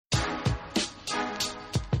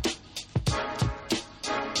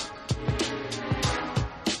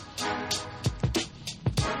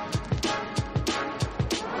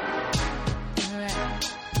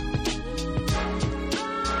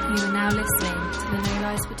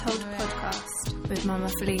Lies Were Told podcast with Mama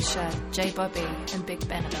Felicia, J Bobby and Big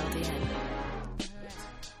Ben of LDN.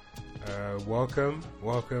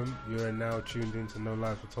 Welcome. You are now tuned into No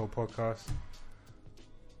Lies Were Told podcast.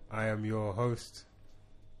 I am your host,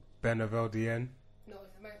 Ben of LDN. No,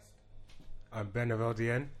 it's a mess. I'm Ben of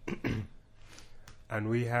LDN. And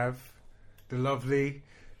we have the lovely,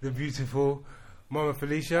 the beautiful Mama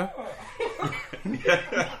Felicia.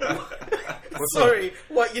 Sorry,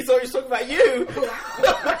 what? You thought he was talking about you?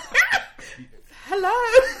 Hello.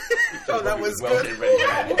 Oh, that was good.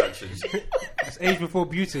 It's age before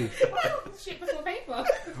beauty. Shit before paper.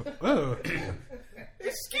 Oh.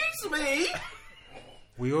 Excuse me.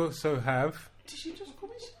 We also have. Did she just call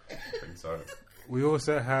me? We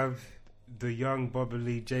also have the young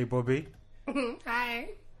bubbly J Bobby. Hi.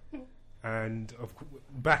 And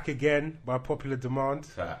back again by popular demand.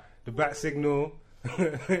 The bat signal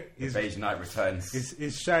is beige night returns.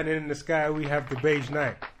 Is shining in the sky. We have the beige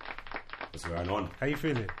night. What's going on? How you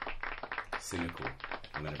feeling? Cynical.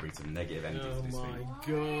 I'm going to bring some negative energy to this week.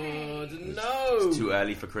 God, It's too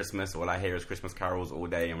early for Christmas. All I hear is Christmas carols all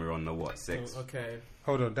day, and we're on the 6th. Okay.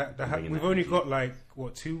 Hold on. We've only got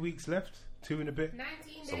 2 weeks left. 2 and a bit. 19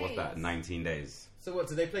 days. So what's that? 19 days. So what?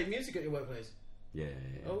 Do they play music at your workplace? Yeah.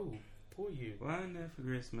 Oh, poor you. One day for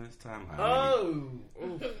Christmas time.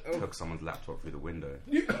 Took someone's laptop through the window.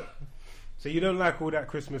 So you don't like all that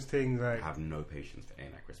Christmas thing, I have no patience for any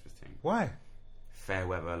of that Christmas thing. Why? Fair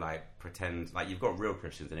weather, pretend, you've got real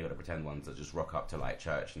Christians and you've got the pretend ones that just rock up to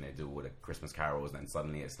church and they do all the Christmas carols, and then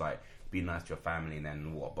suddenly it's be nice to your family, and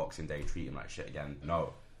then Boxing Day treat them like shit again.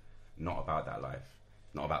 No, not about that life.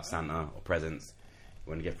 Not about Santa or presents. You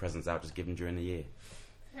want to give presents out, just give them during the year.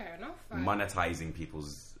 Fair enough. Monetizing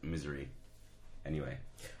people's misery. Anyway,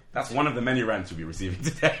 that's one of the many rants you'll be receiving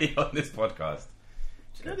today on this podcast.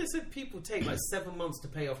 Do you know they said people take 7 months to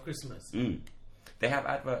pay off Christmas? They have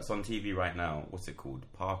adverts on TV right now. What's it called?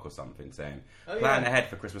 Park or something, saying plan ahead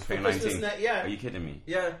for Christmas 2019. Yeah. Are you kidding me?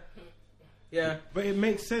 Yeah. But it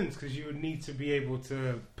makes sense because you would need to be able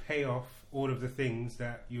to pay off all of the things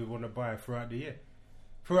that you would want to buy throughout the year.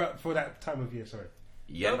 For that time of year, sorry.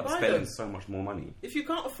 You end up spending so much more money. If you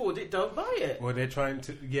can't afford it, don't buy it. Well, they're trying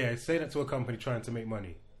to, say that to a company trying to make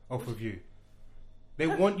money off of you. They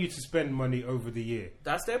want you to spend money over the year.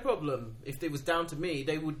 That's their problem. If it was down to me,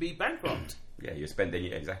 they would be bankrupt. Yeah, you're spending,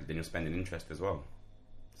 exactly, then you're spending interest as well.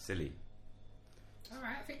 Silly.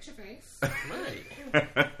 Alright, fix your face. Right.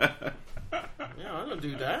 Yeah, I don't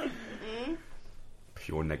do that.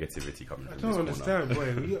 Pure negativity coming from I don't understand, boy.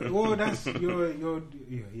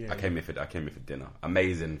 I came here for dinner.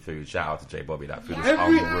 Amazing food. Shout out to J Bobby. That food is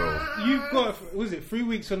unreal. You've got 3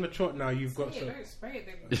 weeks on the trot now. You've got some. Don't spray it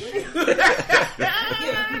then.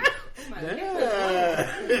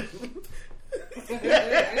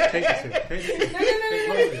 Take this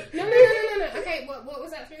in. No. Okay, what was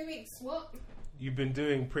that? 3 weeks? What? You've been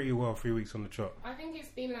doing pretty well 3 weeks on the trot. I think it's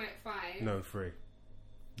been 5. No, 3.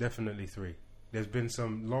 Definitely 3. There's been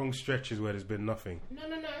some long stretches where there's been nothing. No,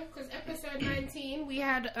 because episode 19 we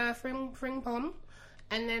had Fring Pom,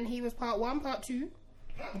 and then he was part 1, part 2.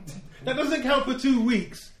 That doesn't count for 2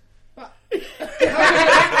 weeks. But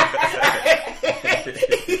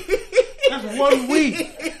that's 1 week.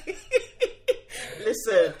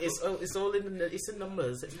 Listen, it's all in the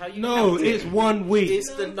numbers. It's how you. No, count it's 1 week. It's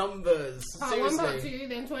the numbers. Part Seriously. 1, part 2,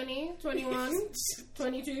 then 20, 21,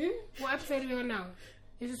 22. What episode are we on now?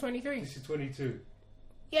 This is 23. This is 22.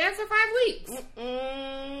 Yeah, for 5 weeks.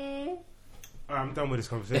 I'm done with this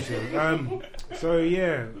conversation.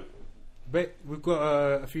 But we've got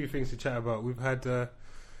a few things to chat about. We've had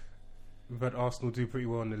Arsenal do pretty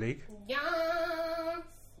well in the league. Yes.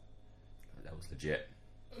 That was legit.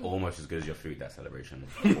 Almost as good as your food, that celebration.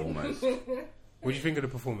 Almost. What do you think of the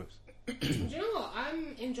performance? Do you know what?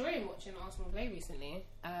 I'm enjoying watching Arsenal play recently.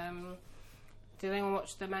 Did anyone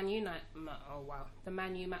watch the Man U the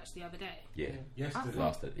Man U match the other day? Yeah. Yesterday.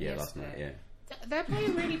 Last night, yeah. They're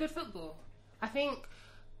playing really good football. I think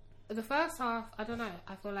the first half, I don't know,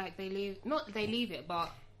 I feel like they leave it, but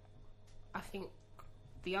I think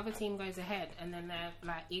the other team goes ahead and then they're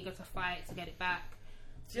eager to fight to get it back.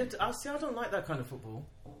 I don't like that kind of football.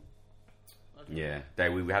 Yeah,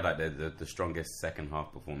 we had the strongest second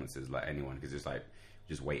half performances anyone, because it's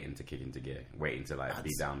just waiting to kick into gear, waiting to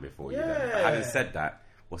be down before you. Having said that,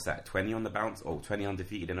 what's that? 20 on the bounce, 20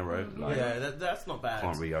 undefeated in a row. That's not bad.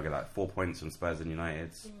 Can't really argue 4 points from Spurs and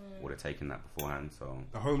United. Would have taken that beforehand. So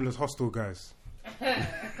the homeless hostel guys.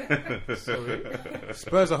 Sorry.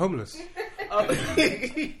 Spurs are homeless.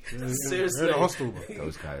 Seriously, they're in a hostel, bro.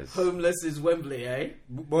 Those guys. Homeless is Wembley, eh?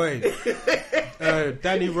 Boy,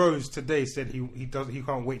 Danny Rose today said he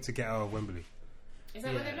can't wait to get out of Wembley. Is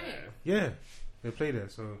that where they play? Yeah, they play there.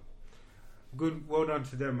 So good, well done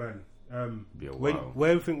to them, man. Be a Where while.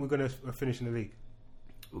 do you think we're gonna finish in the league?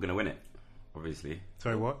 We're gonna win it, obviously.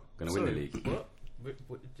 Sorry, what? We're gonna win the league. What?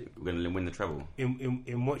 We're gonna win the treble. In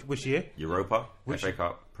which year? Europa, Which- FA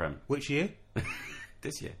Cup, Prem. Which year?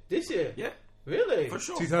 This year. This year? Yeah, Really? for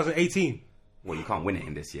sure. 2018. Well, you can't win it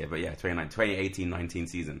in this year, but yeah, 2018-19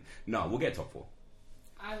 season. No, we'll get top 4.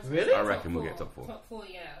 Really? I reckon we'll get top 4. Top 4,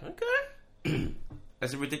 yeah. Okay.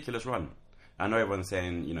 It's a ridiculous run. I know everyone's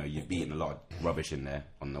saying, you know, you've beaten a lot of rubbish in there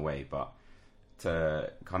on the way, but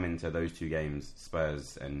to come into those 2 games,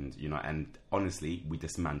 Spurs and United, and honestly, we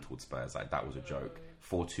dismantled Spurs. Like, that was a joke.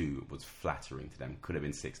 4-2 was flattering to them. Could have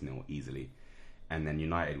been 6-0 easily. And then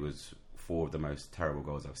United was 4 of the most terrible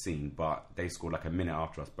goals I've seen, but they scored like a minute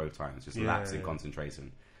after us both times, just lapse in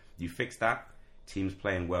concentration. You fix that, team's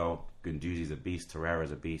playing well, Guendouzi's a beast,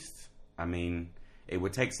 Torreira's a beast. I mean, it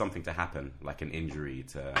would take something to happen, like an injury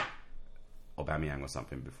to Aubameyang or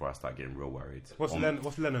something, before I start getting real worried. What's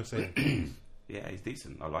Leno saying? Yeah, he's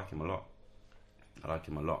decent. I like him a lot.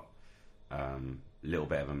 Little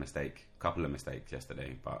bit of a mistake, couple of mistakes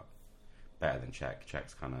yesterday, but better than Czech.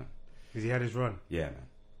 Czech's kind of... Has he had his run? Yeah, man.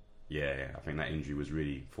 Yeah. I think that injury was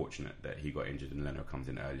really fortunate that he got injured and Leno comes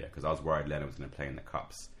in earlier, because I was worried Leno was going to play in the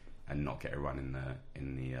cups and not get a run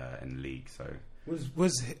in the league. So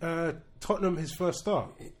was Tottenham his first start?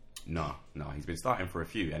 no, he's been starting for a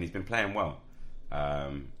few and he's been playing well.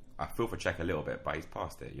 I feel for Czech a little bit, but he's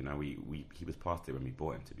past it. You know, he was past it when we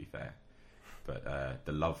bought him, to be fair. But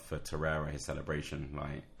the love for Torreira, his celebration,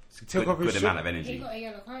 like, it's a good amount of energy. He got a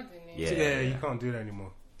yellow card, didn't he? Yeah. You can't do that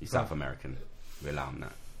anymore. He's South American. We allow him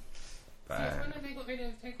that. But, Since when have they got rid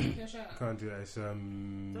of take off your shirt? Can't do that. It's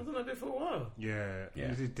Doesn't I do for a while? yeah.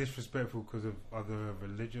 Yeah. Is it disrespectful because of other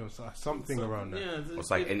religion or something around that? Yeah. it's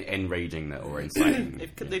like enraging that or inciting.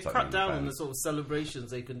 They've cut down on the sort of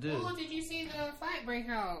celebrations they can do. Oh, did you see the fight break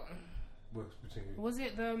out? What's between you? Was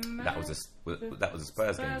it the That was a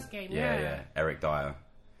Spurs game. Yeah. Eric Dyer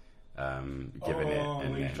giving it.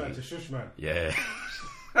 And when he's then, trying to shush man. yeah.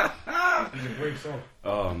 He's a great song.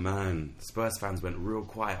 Oh man, Spurs fans went real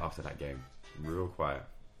quiet after that game. Real quiet.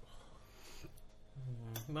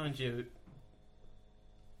 Mind you.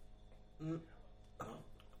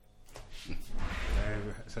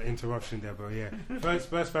 It's an interruption there, but yeah.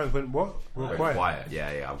 Spurs fans went what? Real Went quiet.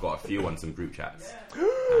 Yeah. I've got a few on some group chats.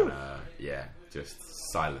 And just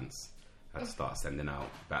silence. I had to start sending out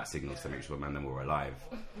bat signals to make sure man them were alive.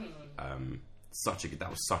 That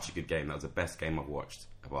was such a good game. That was the best game I've watched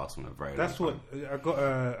of Arsenal in a very That's long what time. I got.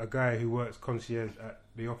 A guy who works concierge at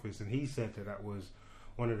the office, and he said that was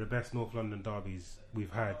one of the best North London derbies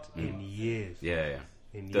we've had in years. Yeah.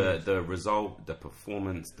 In years. The result, the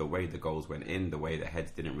performance, the way the goals went in, the way the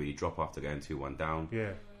heads didn't really drop after going 2-1 down.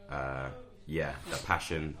 Yeah. The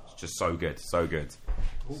passion, it's just so good.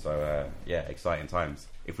 So, exciting times.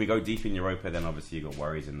 If we go deep in Europa, then obviously you got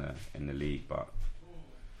worries in the league, but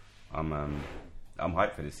I'm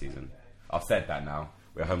hyped for this season. I've said that now.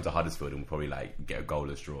 We're home to Huddersfield and we'll probably like get a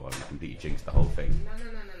goalless draw and completely jinx the whole thing. No.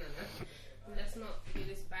 Let's not do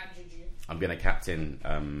this bad juju. I'm going to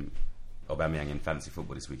captain Aubameyang in fantasy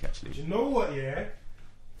football this week, actually. Do you know what? Yeah,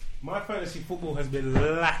 my fantasy football has been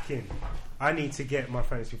lacking. I need to get my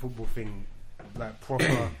fantasy football thing like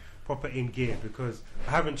proper in gear because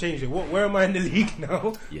I haven't changed it. Where am I in the league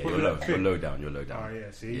now? Yeah, Probably you're like low fifth. down. Oh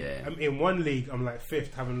yeah, see, Yeah. I'm in one league. I'm like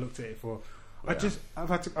fifth. Haven't looked at it for.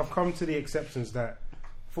 I've come to the acceptance that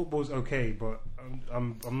football's okay, but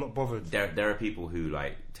I'm not bothered. There are people who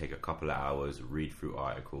like take a couple of hours, read through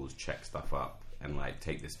articles, check stuff up, and like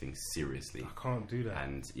take this thing seriously. I can't do that.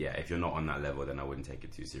 And yeah, if you're not on that level, then I wouldn't take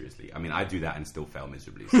it too seriously. I mean, I do that and still fail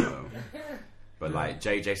miserably. So, but like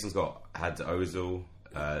Jason's had Ozil,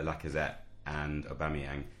 Lacazette, and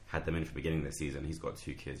Aubameyang. Had them in for the beginning of the season. He's got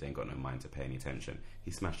 2 kids. Ain't got no mind to pay any attention.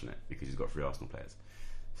 He's smashing it because he's got 3 Arsenal players.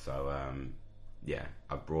 So yeah,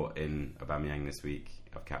 I've brought in Aubameyang this week.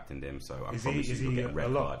 I've captained him, so I'm probably going to get a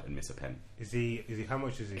red card and miss a pen. Is he? How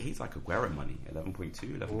much is he? He's like Aguero money,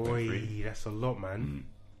 11.2, 11.3. Boy, that's a lot, man.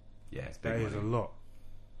 Yeah, it's big That is money. a lot.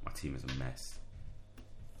 My team is a mess.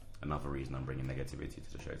 Another reason I'm bringing negativity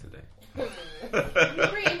to the show today.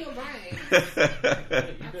 You're reading your mind.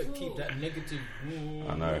 You better keep that negative.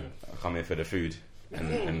 I know. I come here for the food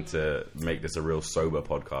and to make this a real sober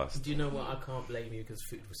podcast. Do you know what? I can't blame you because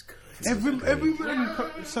food was good. Every man,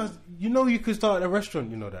 you know, you could start a restaurant.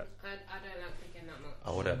 You know that. I don't like cooking that much.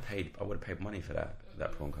 I would have paid money for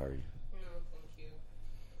that prawn curry. No, thank you.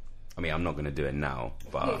 I mean, I'm not going to do it now,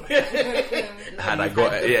 but had I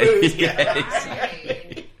got it, yeah,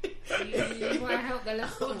 exactly. You want to help the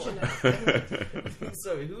less fortunate.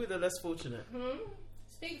 Sorry, who are the less fortunate?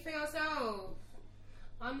 Speak for yourself.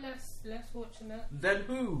 I'm less fortunate Then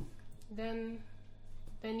who? than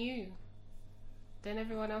you. Than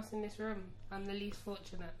everyone else in this room. I'm the least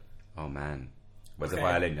fortunate. Oh man, where's Okay. the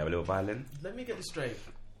violin? You have a little violin? Let me get this straight.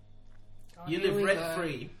 Oh, You here live we rent go.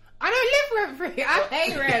 free. I don't live rent free. I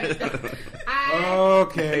pay rent.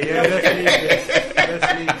 Okay, yeah,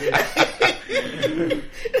 let's leave this.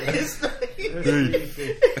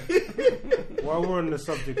 While we're on the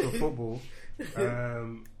subject of football,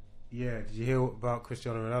 yeah, did you hear about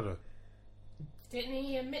Cristiano Ronaldo? Didn't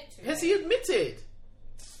he admit to Has it? he admitted?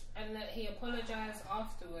 And that he apologised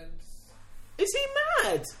afterwards. Is he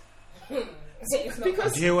mad? It's not-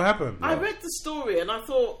 Because Did you hear what happened? I read the story and I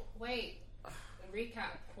thought, Wait,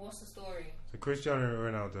 recap. What's the story? So Cristiano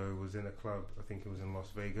Ronaldo was in a club, I think it was in Las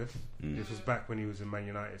Vegas. This was back when he was in Man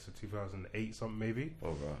United, so 2008 something maybe.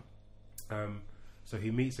 Oh right. So he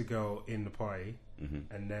meets a girl in the party,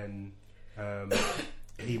 and then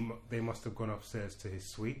they must have gone upstairs to his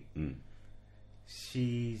suite.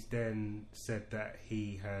 She's then said that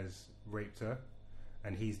he has raped her,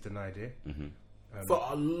 and he's denied it. for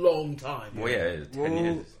a long time. Well, yeah, it's 10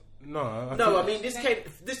 years. No, No, I think- mean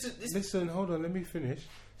this is Listen, hold on, let me finish.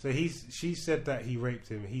 So she said that he raped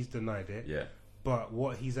him. He's denied it. Yeah, But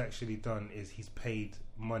what he's actually done is he's paid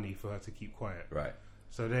money for her to keep quiet. right.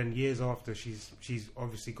 So then years after, she's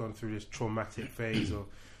obviously gone through this traumatic phase of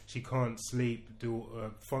she can't sleep, do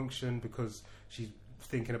function because she's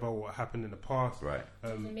thinking about what happened in the past. Right.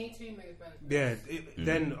 The Me Too movement. Yeah.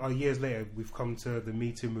 Then years later, we've come to the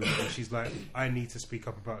Me Too movement, and she's like, "I need to speak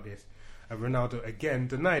up about this." And Ronaldo again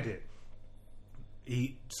denied it.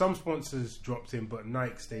 Some sponsors dropped him, but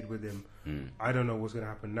Nike stayed with him. I don't know what's going to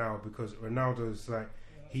happen now because Ronaldo's like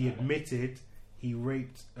he admitted he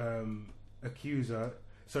raped accuser.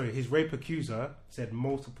 Sorry, his rape accuser said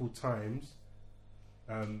multiple times.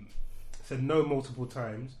 Said no multiple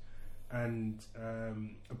times, and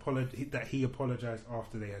that he apologized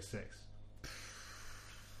after they had sex.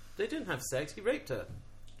 they didn't have sex. He raped her.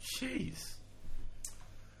 Jeez.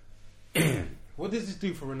 What does this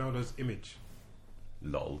do for Ronaldo's image?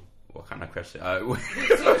 Lol. What kind of question?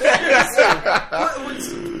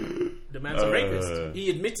 The man's a rapist. He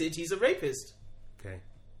admitted he's a rapist. Okay.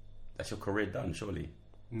 That's your career done, surely.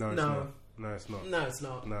 No, it's No. not. No, it's not. No, it's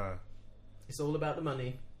not. No. It's all about the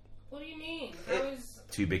money. What do you mean? How is...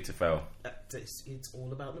 Too big to fail. It's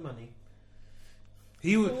all about the money.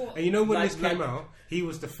 He was, and you know when Like- this came like- out, he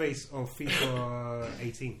was the face of FIFA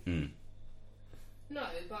 18. No,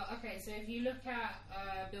 but okay, so if you look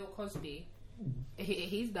at Bill Cosby,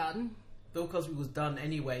 he's done. Bill Cosby was done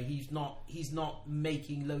anyway. He's not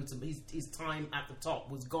making loads of his time at the top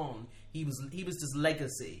was gone. He was just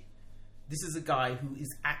legacy. This is a guy who is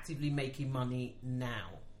actively making money now.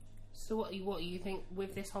 So what you think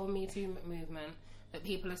with this whole Me Too movement that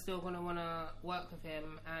people are still going to want to work with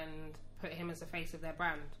him and put him as the face of their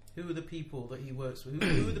brand? Who are the people that he works with?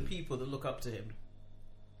 Who are the people that look up to him?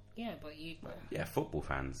 Yeah, but you... Yeah, football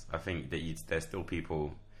fans. I think that there's still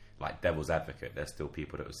people like devil's advocate. There's still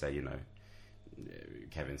people that would say, you know,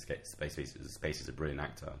 Kevin Spacey is a brilliant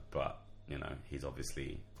actor, but you know he's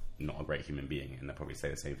obviously not a great human being, and they'll probably say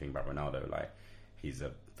the same thing about Ronaldo. Like he's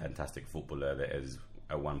a fantastic footballer that is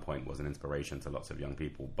at one point was an inspiration to lots of young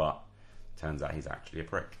people, but turns out he's actually a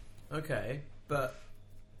prick. Okay, but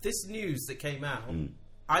this news that came out,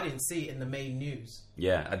 I didn't see it in the main news.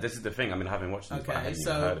 Yeah, this is the thing. I mean, I haven't watched this, but I Okay, hadn't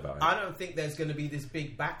even heard so about it. I don't think there's going to be this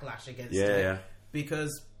big backlash against Yeah, it. yeah.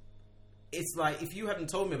 Because it's like, if you hadn't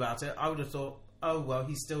told me about it, I would have thought, oh, well,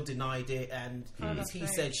 he still denied it, and that's he right,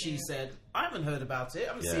 said, she yeah. said. I haven't heard about it.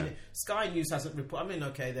 I haven't Yeah. seen it. Sky News hasn't reported. I mean,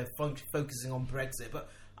 okay, they're focusing on Brexit, but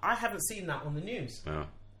I haven't seen that on the news. Yeah.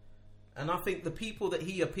 And I think the people that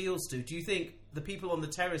he appeals to, do you think the people on the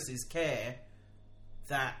terraces care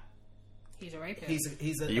that He's a rapist.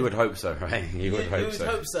 he's a... You would hope so, right? You would hope so.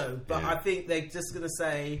 hope so. But Yeah. I think they're just going to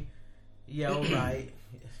say, yeah, all right,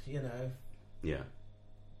 you know, Yeah.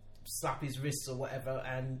 slap his wrists or whatever,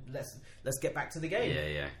 and let's get back to the game. Yeah,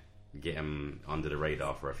 yeah. Get him under the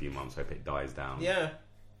radar for a few months, hope it dies down. Yeah.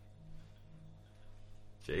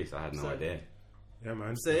 Jeez, I had no So- idea. Yeah,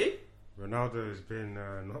 man. See? Ronaldo has been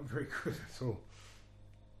not very good at all.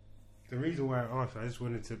 The reason why I asked, I just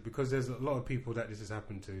wanted to, because there's a lot of people that this has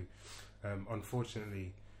happened to,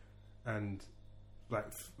 unfortunately, and like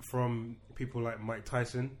from people like Mike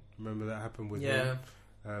Tyson. Remember that happened with Yeah.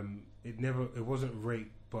 him. It wasn't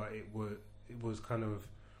rape, but it was kind of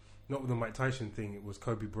not with the Mike Tyson thing. It was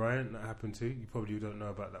Kobe Bryant that happened to. You probably don't know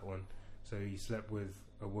about that one. So he slept with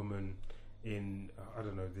a woman in I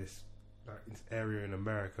don't know, this this area in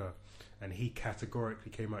America, and he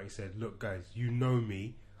categorically came out. He said, "Look, guys, you know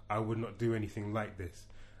me. I would not do anything like this."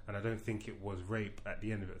 And I don't think it was rape at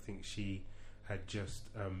the end of it. I think she had just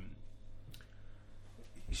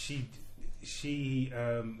he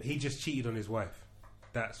just cheated on his wife.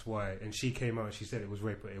 That's why. And she came out and she said it was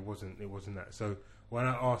rape, but it wasn't that. So when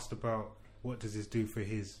I asked about what does this do for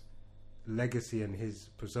his legacy and his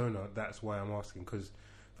persona, that's why I'm asking, because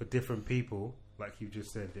for different people, like you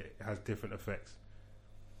just said, it has different effects.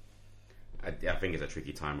 I think it's a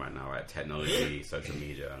tricky time right now, right? Technology, social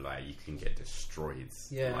media, like you can get destroyed,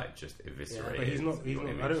 like just eviscerated. But he's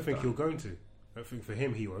not. I don't think he'll going to. I think for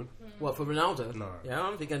him he won't. What, for Ronaldo? No. Yeah, I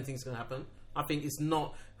don't think anything's going to happen. I think it's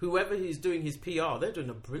not. Whoever he's doing his PR, they're doing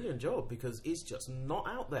a brilliant job because it's just not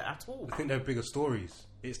out there at all. I think they're bigger stories.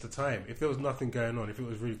 It's the time. If there was nothing going on, if it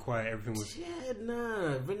was really quiet, everything was. Yeah,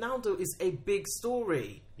 no. Ronaldo is a big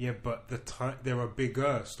story. Yeah, but the time there are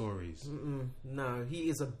bigger stories. No, he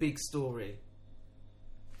is a big story.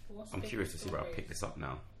 I'm curious to see where I pick this up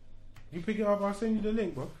now. You pick it up. I'll send you the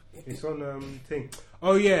link, bro. It's on thing.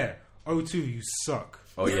 Oh yeah, O2, you suck.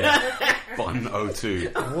 Oh yeah, Fun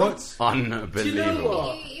O2. What? Unbelievable. Do you know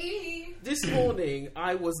what? This morning,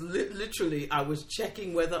 I was literally I was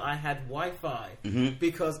checking whether I had Wi-Fi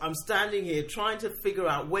because I'm standing here trying to figure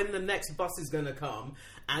out when the next bus is going to come,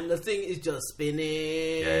 and the thing is just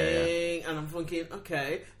spinning, and I'm thinking,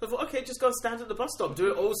 okay. So I thought, okay, just go and stand at the bus stop,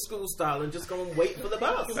 do it old school style, and just go and wait for the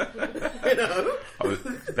bus. You know.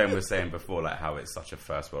 Ben was saying before, like how it's such a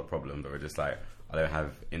first world problem, but we're just like, I don't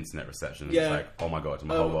have internet reception. Yeah. It's like, oh my god,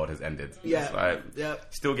 my whole world has ended. Yeah. It's like, Yeah.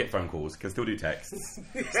 Still get phone calls, can still do texts,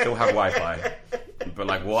 still have Wi-Fi, but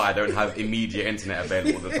like what? I don't have immediate internet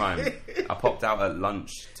available all the time. I popped out at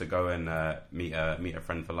lunch to go and meet a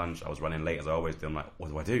friend for lunch. I was running late as I always do. I'm like, what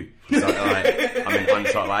do I do? So like, I'm in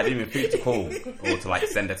uncharted. Like, I didn't even think to call or to like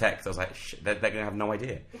send a text. I was like, shit, they're gonna have no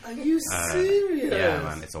idea. Are you serious? Yeah,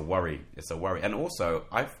 man, it's a worry. It's a worry. And also,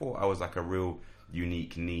 I thought I was like a real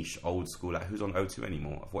unique niche, old school. Like, who's on O2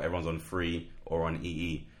 anymore? I thought everyone's on Free or on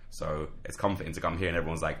EE. So it's comforting to come here and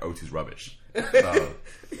everyone's like, O2's rubbish. So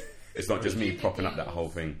it's not just me propping up that whole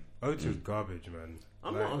thing. O2's garbage, man.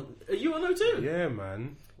 I'm Like, not on, are you on O2? Yeah,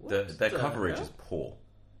 man. Their coverage is poor.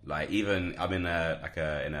 Like, even I'm in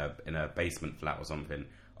a basement flat or something.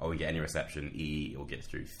 I won't get any reception. EE will get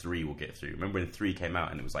through. 3 will get through. Remember when 3 came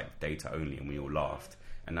out and it was like data only and we all laughed.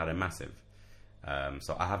 And now they're massive.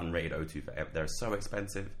 So I haven't rated O2 forever. They're so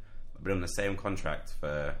expensive. I've been on the same contract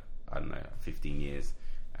for, I don't know, 15 years.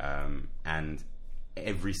 And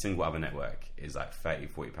every single other network is like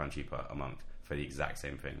 £30-40 cheaper a month for the exact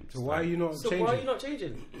same thing. So why are you not So changing? why are you not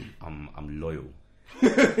changing? I'm loyal.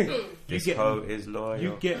 This get- hoe is loyal.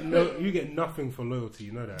 You get nothing for loyalty.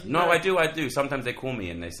 You know that. No, I do. Sometimes they call me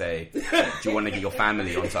and they say, do you want to get your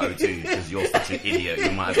family onto O2 because you're such an idiot,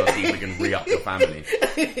 you might as well see if we can re-up your family.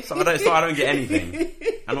 So I don't get anything.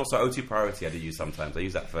 And also O2 Priority I do use sometimes. I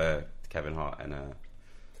use that for Kevin Hart and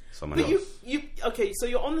someone But else. you okay? So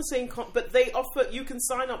you're on the same, but they offer you can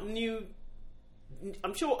sign up new.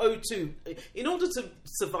 I'm sure O2, in order to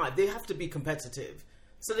survive, they have to be competitive.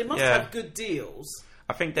 So they must Yeah. have good deals.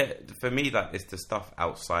 I think that for me, that is the stuff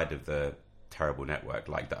outside of the terrible network,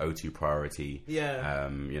 like the O2 Priority. Yeah.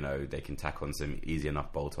 They can tack on some easy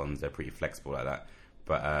enough bolt-ons. They're pretty flexible like that.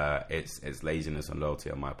 But it's laziness and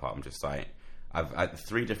loyalty on my part. I'm just like, I've at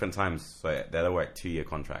 3 different times. So they're like 2-year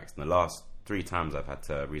contracts, and the last 3 times I've had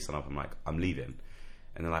to re-sign up. I'm like, I'm leaving,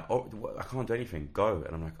 and they're like, oh, I can't do anything. Go,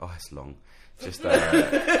 and I'm like, oh, it's long. Just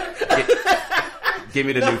give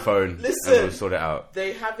me the new phone. Listen, and we'll sort it out.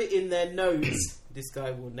 They have it in their notes. This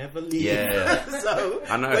guy will never leave. Yeah. So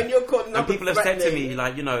I know. when you're calling up and people have said to threatening- me,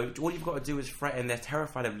 like, all you've got to do is threaten. They're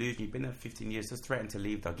terrified of losing. You've been there 15 years. Just threaten to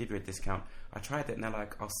leave. They'll give you a discount. I tried it, and they're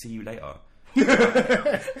like, I'll see you later.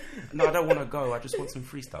 No, I don't want to go. I just want some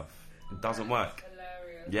free stuff. It doesn't work.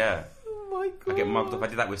 Hilarious. Yeah. Oh my god! I get mugged off. I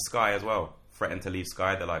did that with Sky as well. Threatened to leave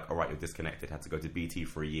Sky. They're like, all right, you're disconnected. Had to go to BT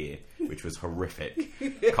for a year, which was horrific.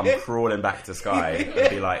 Come crawling back to Sky and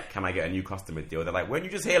be like, can I get a new customer deal? They're like, weren't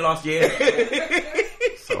you just here last year?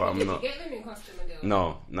 So I'm Did not. you get the new customer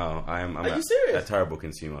deal? No. I'm Are you serious? a terrible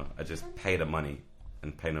consumer. I just pay the money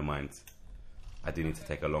and pay no mind. I do need to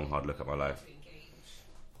take a long, hard look at my life.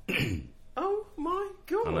 Oh my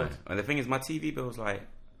god! I know. And the thing is, my TV bill's like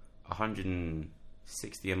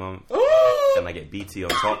 160 a month. Oh! Then I get BT on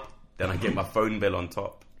top. Then I get my phone bill on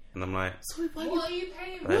top. And I'm like, Sorry, why What are you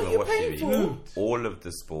paying I for? don't are know you what paying TV. for? All of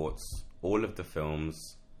the sports, all of the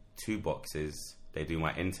films, 2 boxes. They do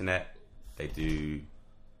my internet. They do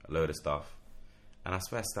a load of stuff. And I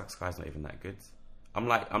swear, Sky's not even that good. I'm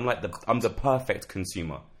the perfect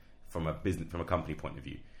consumer from a company point of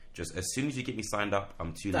view. Just as soon as you get me signed up,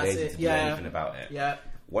 I'm too That's lazy it, to do yeah. anything about it. Yeah.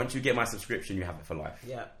 Once you get my subscription, you have it for life.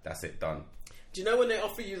 Yeah. That's it, done. Do you know when they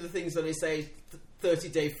offer you the things that they say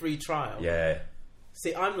 30-day free trial? Yeah.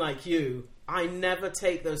 See, I'm like you. I never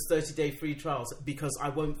take those 30-day free trials because I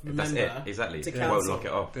won't remember. That's it. Exactly. To You won't cancel. lock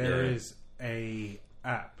it off. There Yeah. is a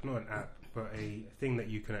app, not an app, but a thing that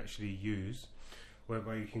you can actually use,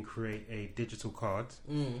 whereby you can create a digital card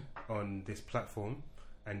on this platform,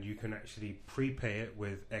 and you can actually prepay it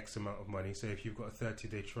with X amount of money. So if you've got a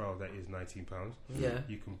 30-day trial, that is £19. Yeah.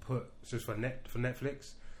 You can put, so it's for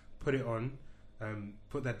Netflix, put it on,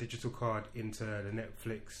 put that digital card into the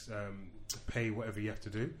Netflix, pay whatever you have to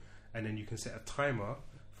do, and then you can set a timer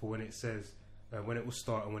for when it says when it will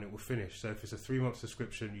start and when it will finish. So if it's a 3-month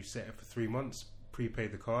subscription, you set it for 3 months, prepay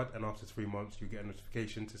the card, and after 3 months you get a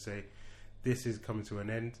notification to say this is coming to an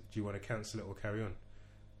end. Do you want to cancel it or carry on?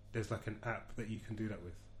 There's like an app that you can do that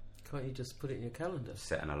with. Can't you just put it in your calendar?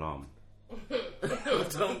 Set an alarm. I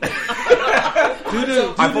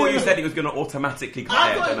thought you said it was going to automatically cut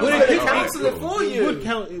I it. thought and it I'm would like, cancel it for you.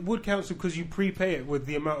 It would cancel because you prepay it with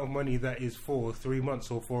the amount of money that is for 3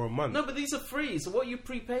 months or for a month. No, but these are free. So what are you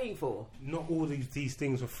prepaying for? Not all these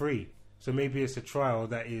things are free. So maybe it's a trial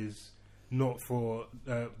that is not for,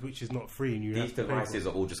 which is not free, and you These have to pay for devices it.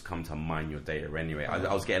 are all just come to mine your data anyway.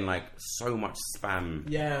 I was getting like so much spam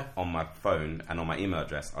Yeah. on my phone and on my email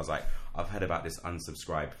address. I was like, I've heard about this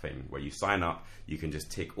unsubscribe thing where you sign up, you can just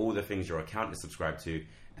tick all the things your account is subscribed to,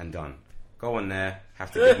 and done. Go on there,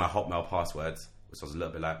 have to give my Hotmail passwords, which I was a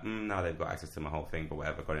little bit like, now they've got access to my whole thing, but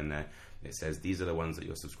whatever. Got in there, it says these are the ones that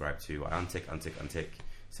you're subscribed to. I untick, it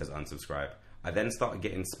says unsubscribe. I then started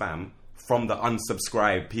getting spam from the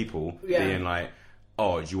unsubscribed people being like,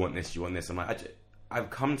 oh, do you want this? I'm like,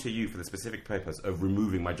 I've come to you for the specific purpose of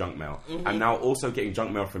removing my junk mail. I'm now also getting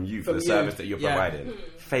junk mail from you for the service that you're providing.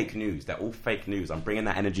 Fake news. They're all fake news. I'm bringing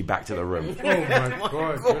that energy back to the room. Oh my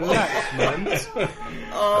god, relax, man.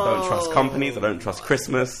 I don't trust companies. I don't trust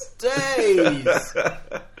Christmas. Days.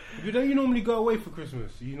 You normally go away for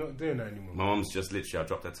Christmas. You're not doing that anymore. My mum's just literally, I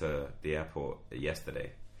dropped her to the airport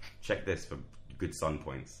yesterday. Check this for good sun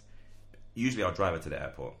points. Usually I'll drive her to the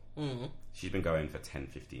airport. She's been going for 10,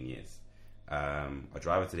 15 years. I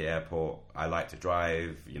drive her to the airport. I like to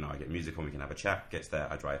drive. I get music on, we can have a chat. Gets there,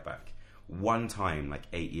 I drive back. One time, like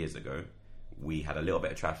 8 years ago, we had a little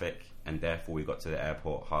bit of traffic, and therefore we got to the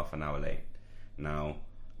airport half an hour late. Now,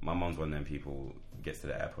 my mum's one of them people gets to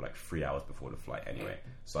the airport like 3 hours before the flight anyway.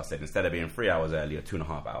 So I said, instead of being 3 hours early or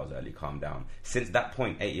 2.5 hours early, calm down. Since that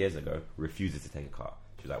point, 8 years ago, refuses to take a car.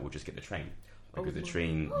 She's like, we'll just get the train. Because the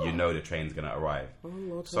train, the train's going to arrive.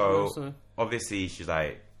 So, obviously, she's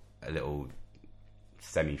like a little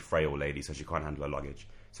semi-frail lady, so she can't handle her luggage.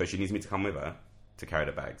 So she needs me to come with her to carry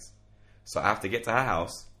the bags. So I have to get to her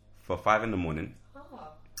house for 5 a.m.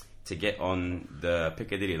 to get on the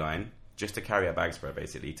Piccadilly line, just to carry her bags for her,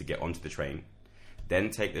 basically, to get onto the train.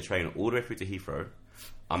 Then take the train all the way through to Heathrow.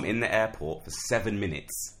 I'm in the airport for 7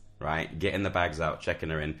 minutes, right? Getting the bags out, checking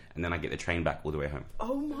her in, and then I get the train back all the way home.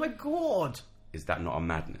 Oh my god. Is that not a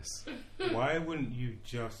madness? Why wouldn't you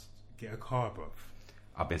just get a car, bruv?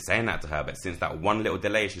 I've been saying that to her, but since that one little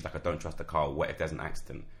delay, she's like, I don't trust the car. What if there's an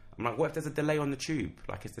accident? I'm like, what if there's a delay on the tube?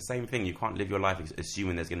 Like, it's the same thing. You can't live your life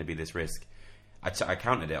assuming there's going to be this risk. I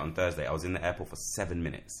counted it on Thursday. I was in the airport for 7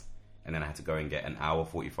 minutes, and then I had to go and get an hour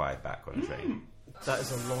 45 back on the train. That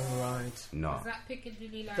is a long ride. No. Is that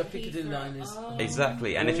Piccadilly line? The Piccadilly line is...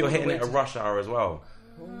 Exactly. And if you're hitting it at rush hour as well.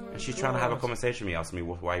 Oh And she's trying to have a conversation with me, asking me,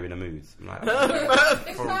 why are you in a mood? I'm like,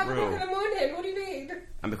 It's for 5 real. o'clock in the morning. What do you mean?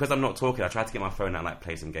 And because I'm not talking, I tried to get my phone out and like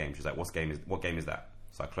play some games. She's like, what game is that?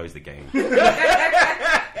 So I closed the game.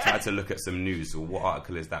 Tried to look at some news. Or what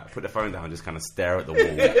article is that? Put the phone down and just kind of stare at the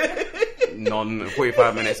wall.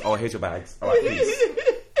 45 minutes. Oh, here's your bags. All right, peace.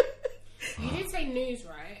 You did say news,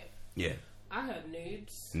 right? Yeah. I heard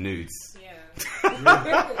nudes. Nudes. Yeah.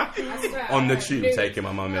 I swear, On I the heard tube, nudes. taking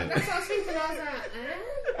my mum in. That's what I was thinking. I was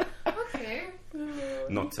like, okay.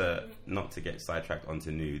 Not to get sidetracked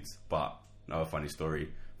onto nudes, but another funny story.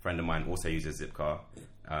 A friend of mine also uses Zipcar.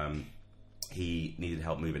 He needed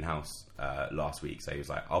help moving house last week, so he was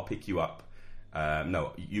like, I'll pick you up.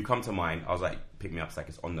 No, you come to mine. I was like, pick me up,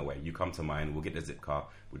 it's on the way. You come to mine, we'll get the Zipcar,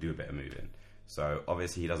 we'll do a bit of moving. So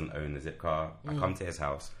obviously he doesn't own the Zipcar. I come to his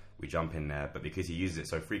house, we jump in there, but because he uses it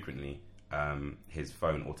so frequently, his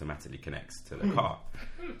phone automatically connects to the car.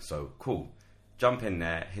 So cool. Jump in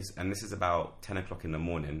there, and this is about 10 o'clock in the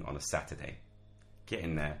morning on a Saturday. Get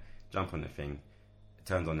in there, jump on the thing, it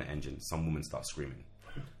turns on the engine, some woman starts screaming.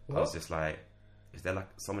 I was just like, is there like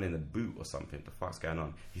someone in the boot or something? The fuck's going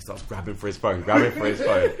on? He starts grabbing for his phone,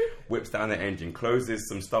 whips down the engine, closes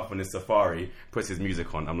some stuff on his Safari, puts his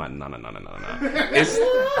music on. I'm like, no.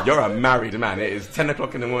 You're a married man. It is 10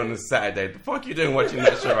 o'clock in the morning on Saturday. The fuck you doing watching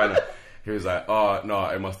that show right now? He was like, oh, no,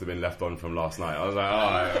 it must have been left on from last night. I was like,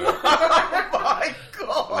 oh my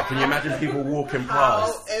God. Like, can you imagine people walking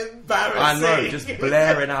past? How embarrassing. I know, just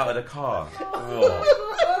blaring out of the car.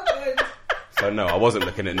 Oh. So no, I wasn't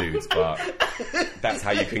looking at nudes, but that's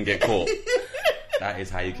how you can get caught. That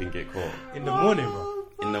is how you can get caught. In the morning, bro.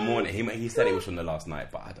 In the morning. He said it was from the last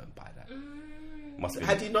night, but I don't buy that. Must be.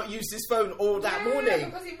 Had he not used his phone all that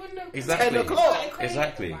morning? Because he wouldn't have Exactly. 10 o'clock.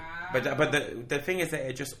 Exactly. Wow. But the thing is that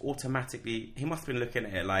it just automatically... He must have been looking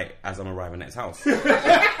at it like, as I'm arriving at his house. Because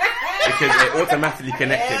it automatically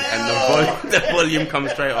connected and the volume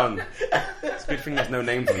comes straight on. It's a good thing there's no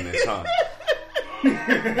names on this, huh?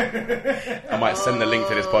 I might send the link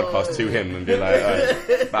to this podcast to him and be like,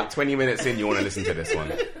 about 20 minutes in, you want to listen to this one.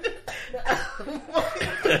 You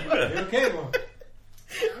okay, bro?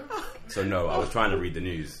 So no, I was trying to read the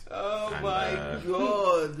news. Oh and, my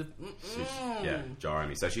God. Yeah, jarring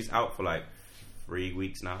me. So she's out for like 3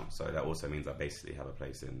 weeks now. So that also means I basically have a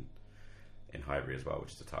place in Highbury as well,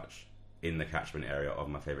 which is a touch in the catchment area of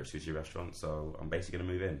my favourite sushi restaurant. So I'm basically going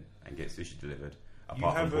to move in and get sushi delivered.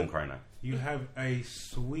 Apart from Born Corona. You have a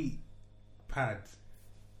sweet pad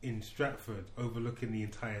in Stratford overlooking the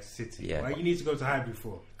entire city. Yeah, Why you need to go to Highbury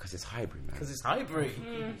for? Because it's Highbury, man. Because it's Highbury.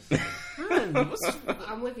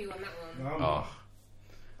 I'm with you on that one. Oh,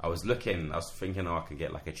 I was thinking, I could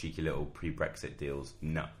get like a cheeky little pre-Brexit deals.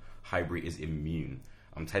 No, Highbury is immune.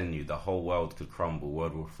 I'm telling you, the whole world could crumble,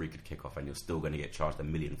 World War III could kick off, and you're still going to get charged $1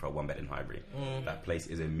 million for a one bed in Highbury. That place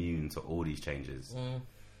is immune to all these changes.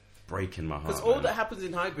 Breaking my heart. Because all that happens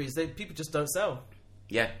in Highbury is that people just don't sell.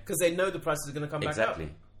 Yeah. Because they know the prices are going to come back up.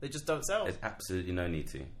 They just don't sell. There's absolutely no need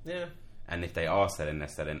to. Yeah. And if they are selling, they're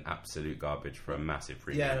selling absolute garbage for a massive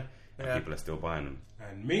premium. Yeah. And people are still buying them.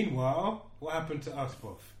 And meanwhile, what happened to us,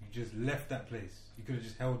 Boff? You just left that place. You could have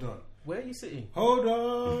just held on. Where are you sitting? Hold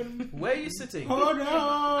on. Where are you sitting? Hold I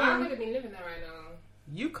on. would have been living there right now.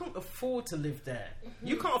 You can't afford to live there.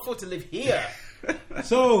 You can't afford to live here.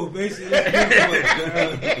 So, basically,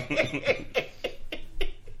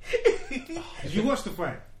 did you watch the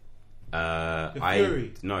fight? The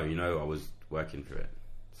Fury. No, I was working through it.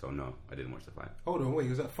 So no, I didn't watch the fight. Hold on, wait. It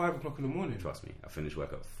was at 5 o'clock in the morning. Trust me, I finished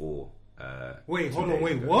work at 4. Wait, 2 hold on, days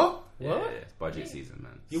wait, ago. what? Yeah, it's budget season,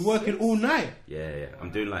 man. You're working all night? Yeah. I'm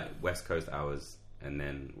doing like West Coast hours and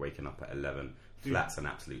then waking up at 11. Flat's an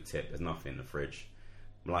absolute tip. There's nothing in the fridge.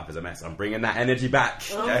 My life is a mess. I'm bringing that energy back.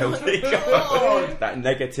 There we go. That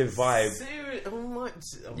negative vibe. Serious? Oh my.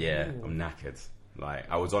 Yeah, I'm knackered. Like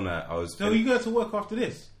I was. So you go to work after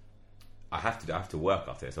this? I have to work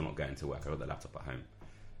after this. I'm not going to work. I got the laptop at home.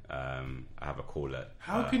 I have a call at.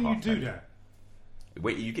 How can you do that?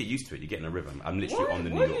 Wait, you get used to it. You get in a rhythm. I'm literally on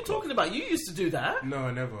the New What York are you clock. talking about? You used to do that. No,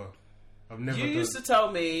 I never. I've never. You used to tell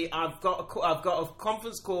me I've got a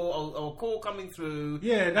conference call or a call coming through.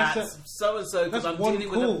 Yeah, that's so and so because That's I'm one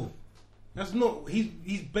dealing call. with. That's not.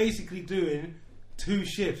 He's basically doing 2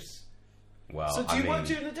 shifts. Well, So do you work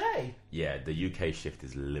during the day? Yeah, the UK shift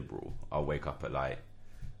is liberal. I'll wake up at like...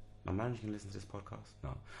 My manager can listen to this podcast?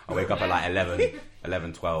 No. I wake up at like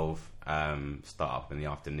 11, 12, start up in the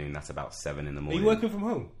afternoon. That's about 7 in the Are morning. you working from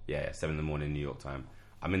home? Yeah, 7 in the morning New York time.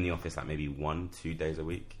 I'm in the office like maybe 1-2 days a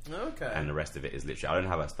week. Okay. And the rest of it is literally... I don't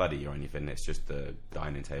have a study or anything. It's just the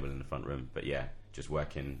dining table in the front room. But yeah, just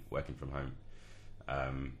working from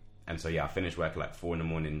home. And so yeah, I finished work at like 4 in the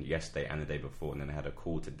morning yesterday and the day before, and then I had a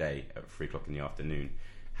call today at 3 o'clock in the afternoon.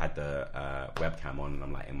 Had the webcam on, and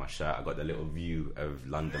I'm like in my shirt. I got the little view of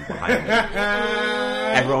London behind me.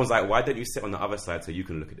 Everyone's like, "Why don't you sit on the other side so you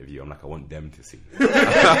can look at the view?" I'm like, "I want them to see.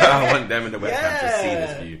 I want them in the webcam to see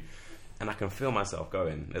this view." And I can feel myself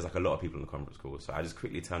going. There's like a lot of people in the conference call, so I just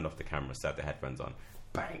quickly turned off the camera, set the headphones on,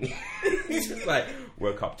 bang. Just like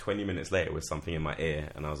woke up 20 minutes later with something in my ear,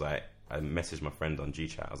 and I was like. I messaged my friend on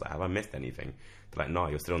GChat. I was like, have I missed anything? They're like, no,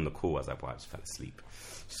 you're still on the call. I was like, well, I just fell asleep.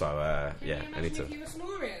 So, yeah, I need to... If you were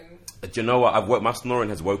snoring? Do you know what? My snoring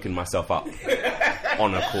has woken myself up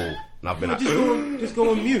on a call. And I've been like... Just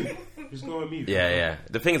go on mute. Just go on mute. Yeah.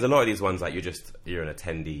 The thing is, a lot of these ones, like, you're an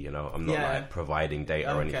attendee, you know? I'm not, Yeah. like, providing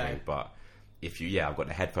data or Okay. anything. But if you... I've got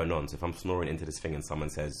the headphone on. So if I'm snoring into this thing and someone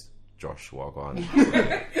says, Josh, walk on...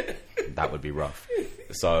 that would be rough.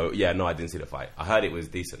 So, yeah, no, I didn't see the fight. I heard it was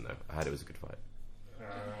decent, though. I heard it was a good fight.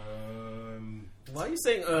 Why are you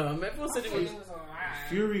saying everyone said it was... alright.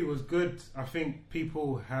 Fury was good. I think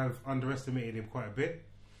people have underestimated him quite a bit.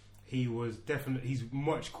 He was definitely... He's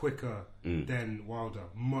much quicker than Wilder.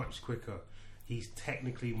 Much quicker. he's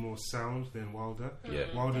technically more sound than Wilder. Yeah.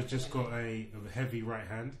 Wilder's just got a heavy right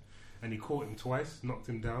hand, and he caught him twice, knocked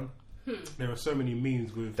him down. There are so many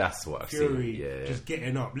memes with That's what I've Fury seen. Yeah. just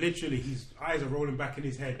getting up. Literally, his eyes are rolling back in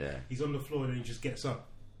his head. Yeah. He's on the floor, and he just gets up.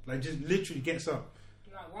 Like, just literally gets up.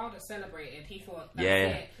 Like, Wilder celebrated. He thought, that's Yeah.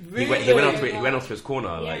 it. He went onto his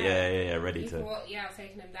corner, like, ready He to. thought, I've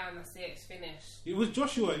taken him down, that's it, it's finished. It was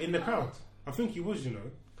Joshua in the crowd. I think he was, you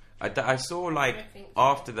know. I saw, like, I think so.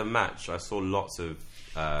 after the match, I saw lots of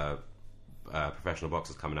professional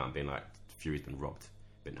boxers coming out and being like, Fury's been robbed.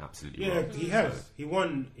 Been absolutely Yeah, robbed. he has. He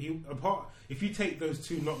won. If you take those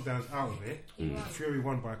two knockdowns out of it, Fury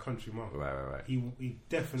won by a country mile. Right. He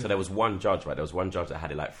definitely. So there was one judge, right? There was one judge that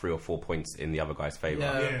had it like 3 or 4 points in the other guy's favour,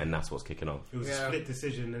 Yeah. and that's what's kicking off. It was a split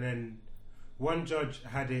decision, and then one judge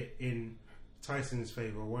had it in Tyson's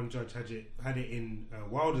favour. One judge had it in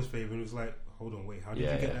Wilder's favour, and it was like, hold on, wait, how did you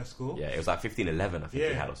get that score? Yeah, it was like 15-11, I think he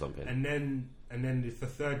had or something. And then the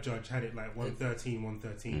third judge had it like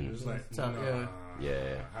 113. It was like, nah,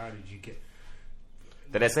 Yeah. how did you get?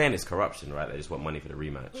 But they're saying it's corruption, right? They just want money for the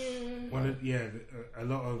rematch. A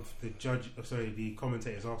lot of the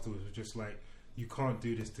commentators afterwards were just like, you can't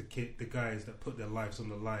do this to the guys that put their lives on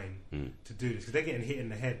the line to do this, because they're getting hit in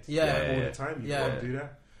the head all the time. You can't do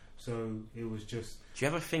that. So it was just. Do you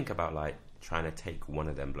ever think about like trying to take one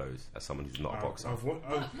of them blows as someone who's not a boxer?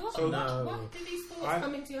 What did these thoughts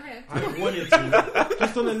come into your head? I wanted to,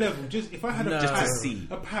 just on a level, just if I had Just to see.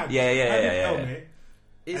 a pad, Yeah. helmet,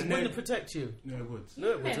 It's and going to then- protect you. no, it would.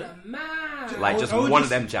 No, it Men wouldn't. are mad. Like just I would one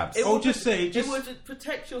just- of them jabs. I'll just say, It would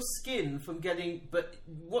protect your skin from getting, but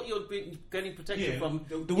what you're getting protected from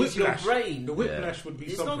the is your whiplash. brain. The whiplash would be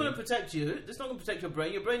It's something. not going to protect you. It's not going to protect your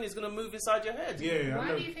brain. Your brain is going to move inside your head. Yeah, I Why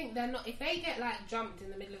know. do you think they're not? If they get like jumped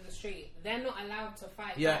in the middle of the street, they're not allowed to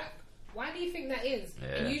fight Yeah. back. Why do you think that is? Yeah.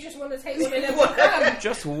 And you just want to take one of them down?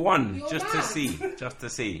 Just one, You're just mad. to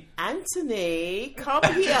see. Anthony, come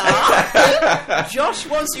here. Josh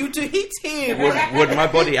wants you to hit him. Would my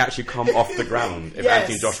body actually come off the ground if Yes.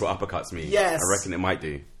 Anthony Joshua uppercuts me? Yes. I reckon it might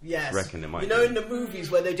do. Yes. I reckon it might You know, do. in the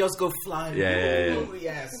movies where they just go flying. Yeah. Ooh,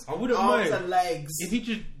 yes. I wouldn't Arms mind and legs. if he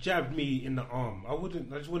just jabbed me in the arm. I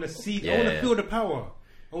wouldn't. I just want to see. Yeah. I want to feel the power.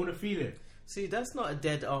 I want to feel it. See, that's not a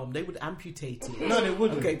dead arm. They would amputate it. No, they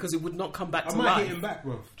wouldn't. Okay, because it would not come back I to might life. hit him back,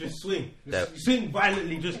 bro. Just swing. Yeah. Swing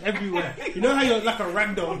violently, just everywhere. You know how you're like a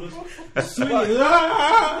ragdoll, just swing.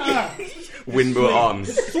 Ah! Windmill Swing.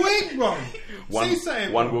 arms. Swing, bro. Say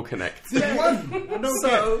something. One bro. will connect. Just one. I don't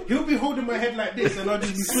So- care. He'll be holding my head like this, and I'll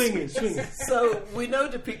just be swinging. So we know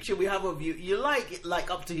the picture we have of you. You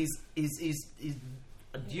like up to his.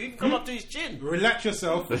 You come up to his chin. Relax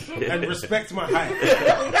yourself and respect my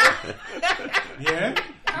height. Yeah,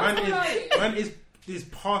 man is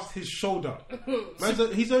past his shoulder.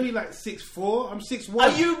 He's only like 6'4". I'm 6'1". Are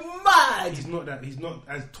you mad? He's not that. He's not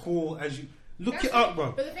as tall as you. Look That's it up,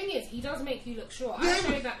 bro. But the thing is, he does make you look short. Yeah, I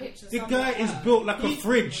showed that picture. The somewhere. guy is built like a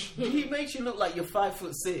fridge. He makes you look like you're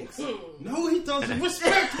 5'6". No, he doesn't.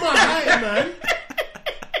 Respect my height, man.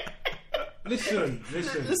 Listen.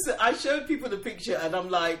 Listen, I showed people the picture and I'm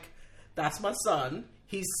like, that's my son.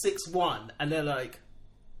 He's 6'1", and they're like,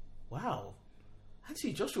 wow,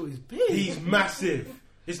 actually Joshua is big. He's massive.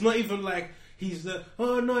 It's not even like he's the.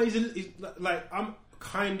 Oh no, he's like I'm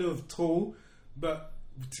kind of tall, but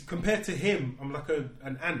compared to him, I'm like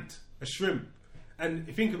an ant, a shrimp. And if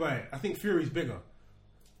you think about it, I think Fury's bigger.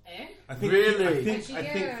 Eh? I think Really? I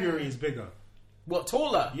think Fury is bigger. What,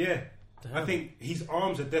 taller? Yeah. I think his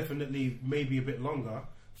arms are definitely maybe a bit longer.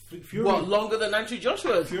 Fury, What, longer than Anthony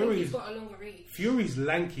Joshua's? I think he's Fury's got a longer reach. Fury's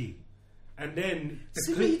lanky, and then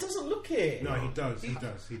See, but he doesn't look it. No, he does.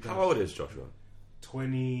 How old is Joshua?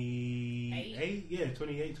 28? Yeah,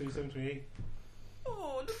 28, 27, 28.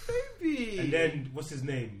 Oh, the baby. And then, what's his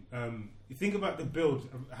name? You think about the build,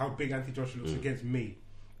 of how big Anthony Joshua looks against me.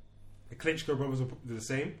 The Klitschko brothers are the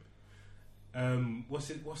same.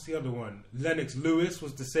 What's the other one? Lennox Lewis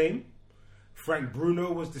was the same. Frank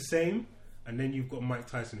Bruno was the same. And then you've got Mike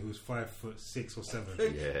Tyson, who was 5'6" or 7.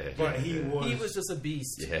 Yeah. But he He was just a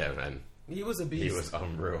beast. Yeah, man. He was a beast. He was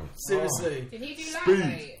unreal. Seriously. Did he do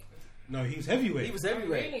lightweight? No, he was heavyweight. He was Oh,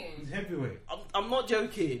 heavyweight. really? He's heavyweight. I'm not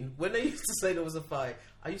joking. When they used to say there was a fight,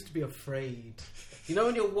 I used to be afraid. You know,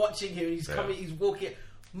 when you're watching him, he's coming, he's walking,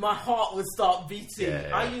 my heart would start beating. Yeah.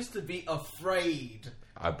 I used to be afraid.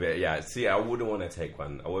 I bet, yeah. See, I wouldn't want to take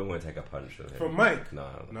one. I wouldn't want to take a punch from him. From Mike? No.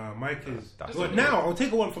 No, Mike is... That's Well, not- now, I'll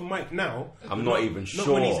take one from Mike now. I'm not even Not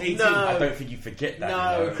sure. when he's 18. No. I don't think you forget that.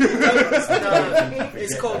 No. You know? No.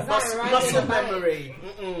 It's called that right muscle in the bite? memory.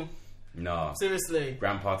 Mm-mm. No. Seriously.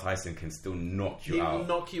 Grandpa Tyson can still knock you He will out.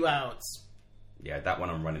 knock you out. Yeah, that one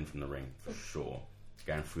I'm running from the ring for sure.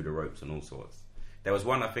 going through the ropes and all sorts. There was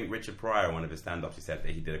one, I think Richard Pryor, one of his stand-ups, he said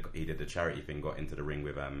that he did the charity thing, got into the ring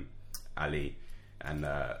with Ali, and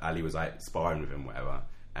Ali was like sparring with him, whatever,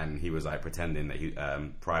 and he was like pretending that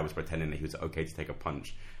Pryor was pretending that he was okay to take a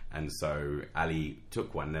punch, and so Ali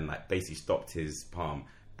took one, and then like basically stopped his palm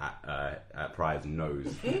at Pryor's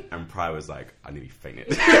nose, and Pryor was like, I nearly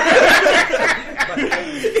fainted. He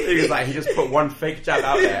was like, he just put one fake jab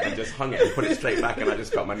out there and just hung it and put it straight back, and I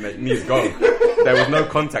just got my knees gone. There was no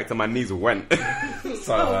contact and my knees went.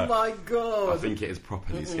 So, oh my god! I think it is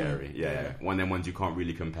properly scary. Yeah, one of them ones you can't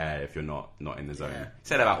really compare if you're not in the zone.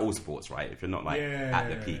 Say that about all sports, right? If you're not like at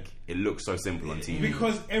the peak, it looks so simple on TV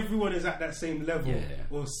because everyone is at that same level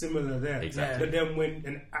or similar there. Exactly. But then when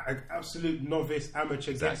an absolute novice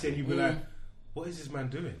amateur gets in, you be like, what is this man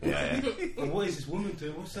doing? And what is this woman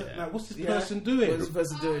doing? What's that? Like, what's this person doing? What's this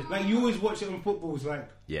person doing? Like, you always watch it on football. It's like,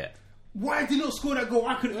 why did he not score that goal?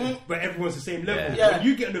 I could, but everyone's the same level. When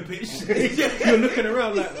you get on the pitch, you're looking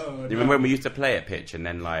around like, oh. You remember when we used to play at pitch, and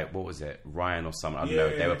then like, what was it, Ryan or someone? I don't know.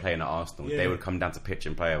 They were playing at Arsenal. They would come down to pitch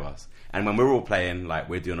and play with us. And when we're all playing, like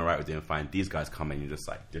we're doing alright, we're doing fine. These guys come in, you're just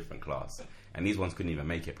like different class. And these ones couldn't even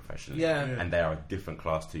make it professionally. And they are a different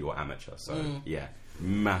class to your amateur. So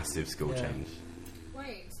massive skill change.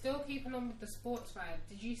 Wait, still keeping on with the sports vibe.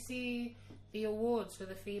 Did you see the awards for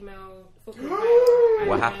the female football player?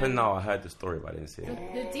 What happened? No, I heard the story, but I didn't see it.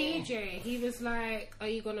 The DJ, he was like, "Are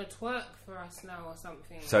you gonna twerk for us now or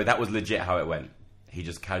something?" So that was legit how it went. He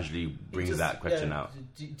just casually brings that question out.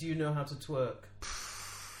 Do you know how to twerk?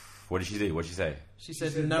 What did she do? What did she say? She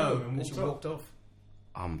said no, and she walked off.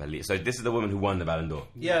 Unbelievable. So this is the woman who won the Ballon d'Or.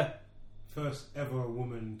 Yeah. First ever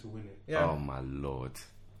woman to win it. Yeah. Oh my lord.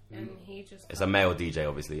 And he just... It's a male DJ,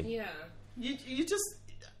 obviously. Yeah. You just...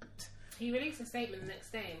 He released a statement the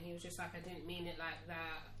next day, and he was just like, "I didn't mean it like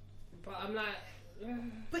that." But I'm like...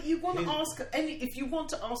 But you want to ask her if you want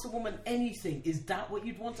to ask a woman anything, is that what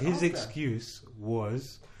you'd want to ask her? His excuse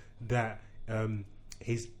was that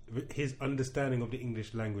his understanding of the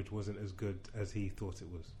English language wasn't as good as he thought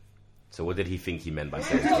it was. So what did he think he meant by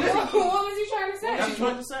saying What was he trying to say? What was he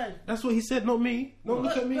trying to say? That's what he said, not me. Don't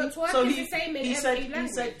look at me. But twerk So is the same in every language. He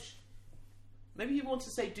said, maybe he wants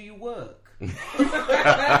to say, "Do you work?"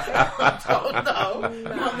 I don't know.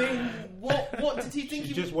 I mean, what did he think?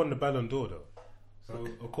 She just won the Ballon d'Or, though. So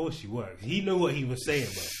of course she worked. He knew what he was saying,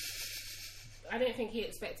 but I didn't think he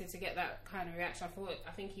expected to get that kind of reaction.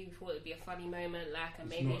 I think he thought it'd be a funny moment, like, and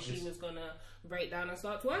maybe she was gonna break down and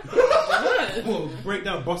start twerking. Well, break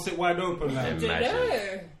down, bust it wide open, like.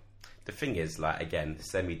 Imagine. The thing is, like, again,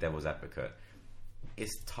 semi-devil's advocate,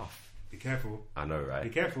 it's tough. Be careful. I know, right? Be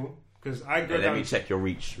careful. Because I go Let down... me check your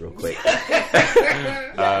reach real quick.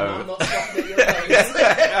 I'm not stopping at your face.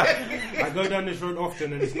 I go down this road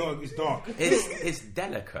often and it's dark. It's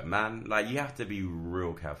delicate, man. Like, you have to be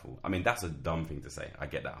real careful. I mean, that's a dumb thing to say. I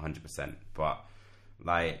get that 100%. But,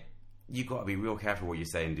 like, you got to be real careful what you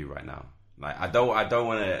say and do right now. Like, I don't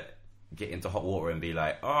want to get into hot water and be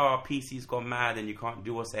like, oh, PC's gone mad and you can't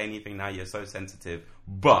do or say anything now, you're so sensitive.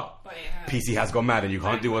 But PC has gone mad and you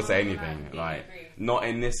can't do or say anything. Like, not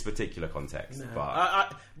in this particular context. No.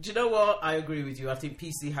 But do you know what? I agree with you. I think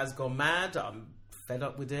PC has gone mad. I'm fed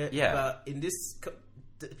up with it. Yeah. But in this...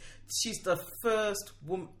 She's the first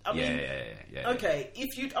woman. I mean, okay,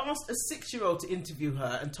 if you'd asked a 6-year-old to interview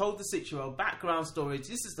her and told the 6-year-old background story,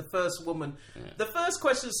 this is the first woman. Yeah. The first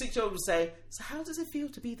question the 6-year-old would say, "So how does it feel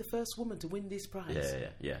to be the first woman to win this prize?"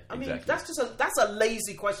 Yeah. I mean, that's a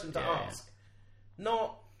lazy question to ask.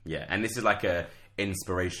 Not. Yeah, and this is like a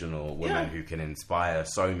inspirational woman who can inspire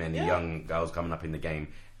so many young girls coming up in the game.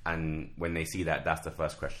 And when they see that, that's the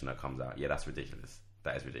first question that comes out. Yeah, that's ridiculous.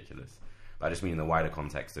 That is ridiculous. I just mean in the wider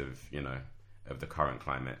context of, of the current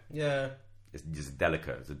climate. Yeah. It's just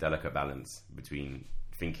delicate. It's a delicate balance between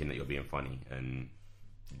thinking that you're being funny and...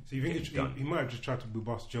 So you think he might have just tried to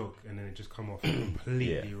bust joke and then it just come off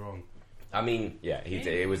completely wrong? I mean,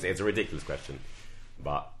 it's a ridiculous question.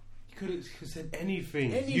 But... You could have said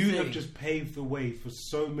anything. You have just paved the way for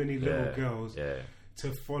so many little girls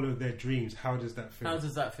to follow their dreams. How does that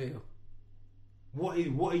feel? What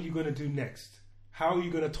are you going to do next? How are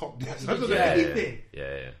you going to top this? I don't know anything.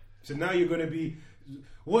 Yeah. So now you're going to be...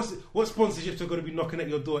 What sponsorships are going to be knocking at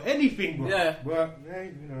your door? Anything, bro. Yeah. But,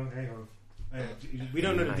 hey ho. We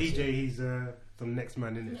don't know the DJ. He's the next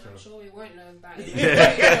man in it. I'm sure we won't know about it.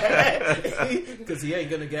 Because he ain't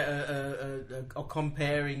going to get a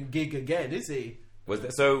comparing gig again, is he? Was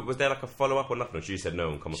there like a follow-up or nothing? Or she said no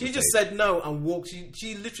and come off the stage? She just said no and walked...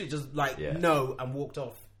 She literally just no and walked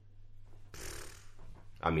off.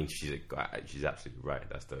 I mean, she's absolutely right.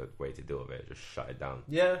 That's the way to deal with it. Just shut it down.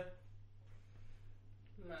 Yeah.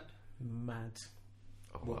 Mad.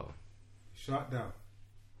 Oh, What? well. Shut down.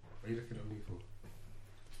 What are you looking at me for?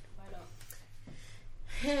 Why not?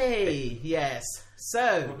 Hey, yes.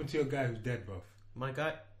 So, Welcome to your guy who's dead, bruv. my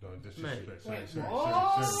guy. No, disrespect. Mate. Sorry, Wait, sorry,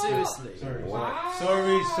 what? sorry, Seriously. sorry, Wow.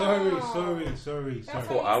 sorry. I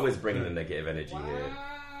thought I was bringing the negative energy here.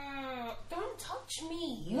 Wow. Don't touch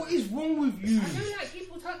me. What is wrong with you? I don't like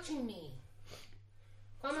people touching me.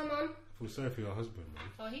 Come on, Mum. I feel sorry for your husband, man.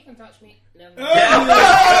 Oh, he can touch me. Never.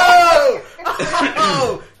 Oh!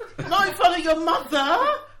 Oh! Not in front of your mother?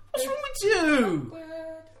 What's wrong with you? Word.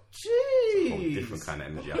 Whole Jeez. different kind of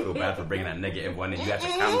energy. I feel bad for bringing that negative one in. You had to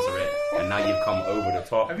counter it, and now you've come over the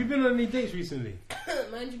top. Have you been on any dates recently?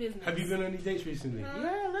 Mind your business. Have you been on any dates recently?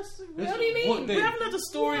 Yeah, let's. What do you mean? What We date? haven't had a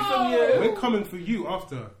story Whoa. from you, We're coming for you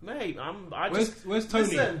after. mate. Just. Where's Tony?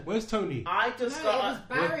 Listen. Where's Tony? I just No, it was got.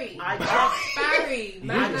 Barry. I Barry.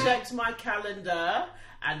 checked my calendar,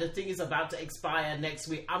 and the thing is about to expire next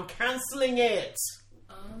week. I'm cancelling it.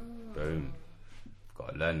 Oh, Boom.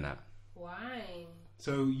 Got to learn that. why?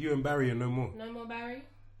 So you and Barry are no more. No more Barry?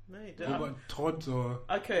 Mate, What about Todd or?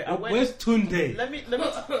 okay, I went. Where's Tunde? Let me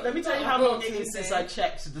tell you how long it is since I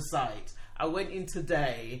checked the site. I went in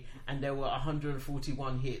today and there were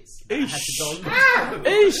 141 hits. I had to go.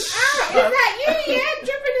 Is that you? Yeah,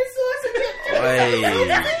 dripping in sauce and drip.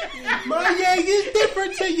 Hey, My yang is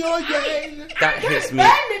different to your yang. that hits me.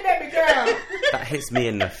 Burn me, baby girl. That hits me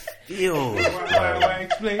in the feels. Why?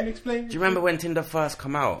 Explain. Do you remember when Tinder first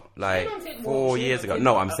come out? Like She don't think- 4 she years don't ago. think-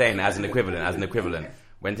 No, I'm saying as an equivalent.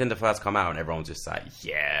 When Tinder first come out and everyone was just like,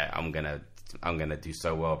 yeah, I'm gonna do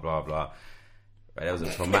so well, blah blah. But it was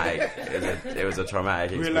a traumatic. it was a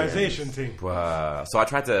traumatic experience. Realization thing. Bruh. So I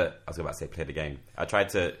tried to. I was about to say play the game. I tried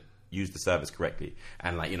to use the service correctly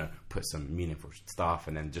and put some meaningful stuff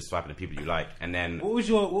and then just swiping the people you like and then. What was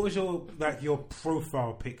your like your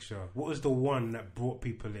profile picture? What was the one that brought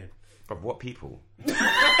people in? But what people? No.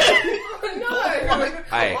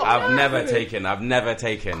 Hey, I've never taken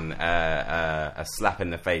a slap in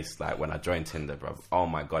the face like when I joined Tinder, bro. Oh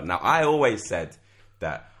my god! Now I always said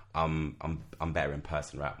that I'm better in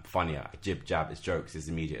person, right? I'm funnier. I jib jab, it's jokes, it's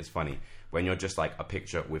immediate, it's funny. When you're just like a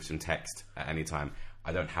picture with some text at any time,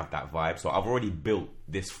 I don't have that vibe. So I've already built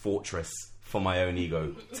this fortress for my own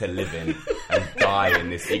ego to live in and die in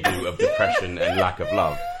this igloo of depression and lack of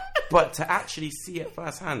love. But to actually see it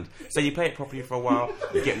firsthand. So you play it properly for a while,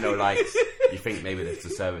 you get no likes, you think maybe the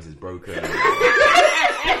service is broken,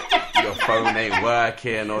 your phone ain't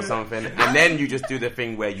working or something, and then you just do the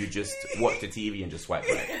thing where you just watch the TV and just swipe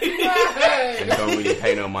right and don't really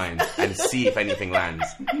pay no mind and see if anything lands.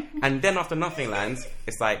 And then after nothing lands,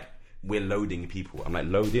 it's like we're loading people. I'm like,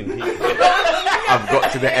 loading people. I've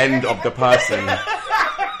got to the end of the person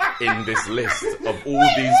in this list of all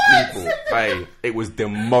these people. Hey, it was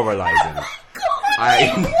demoralizing.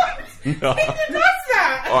 No.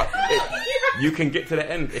 You can get to the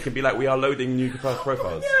end. It can be like, we are loading new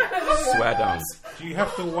profiles. Swear down. Do you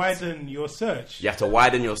have to widen your search? You have to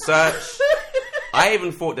widen your search. I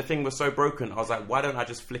even thought the thing was so broken. I was like, why don't I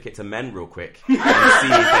just flick it to men real quick and see if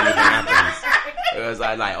anything happens? It was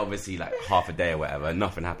like obviously like half a day or whatever.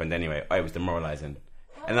 Nothing happened anyway. Oh, it was demoralizing.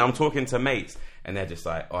 And then I'm talking to mates and they're just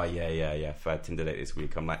like, oh yeah, third Tinder date this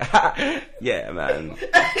week. I'm like, yeah, man.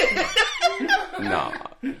 No.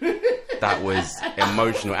 That was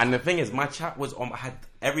emotional. And the thing is, my chat was on,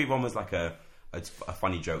 everyone was like a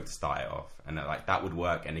funny joke to start it off. And like that would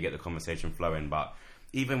work and to get the conversation flowing. But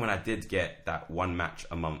even when I did get that one match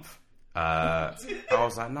a month, I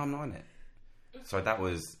was like, no, I'm not on it. So that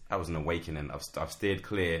was an awakening. I've steered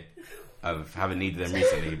clear of having needed them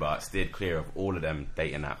recently, but steered clear of all of them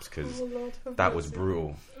dating apps because that was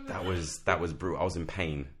brutal. That was brutal. I was in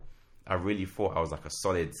pain. I really thought I was like a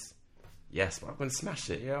solid yes, but I'm gonna smash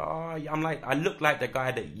it. Yeah, I'm like, I look like the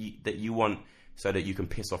guy that you want so that you can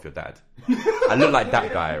piss off your dad. I look like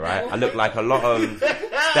that guy, right? I look like a lot of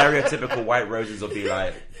stereotypical white roses will be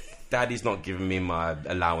like, Daddy's not giving me my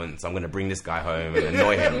allowance. I'm gonna bring this guy home and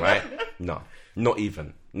annoy him, right? No, not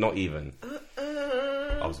even.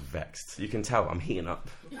 I was vexed. You can tell I'm heating up.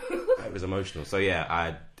 It was emotional. So yeah,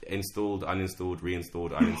 I installed, uninstalled,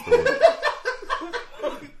 reinstalled, uninstalled.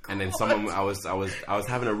 And then someone, I was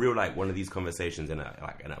having a real like one of these conversations in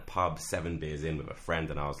a pub, 7 beers in with a friend,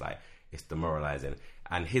 and I was like, it's demoralizing.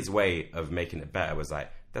 And his way of making it better was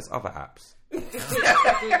like, there's other apps.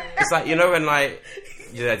 It's like, when like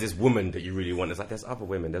there's this woman that you really want. It's like there's other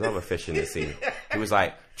women, there's other fish in the sea. He was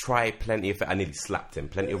like, try Plenty of. I nearly slapped him.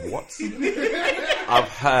 Plenty of what? I've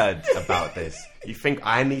heard about this. You think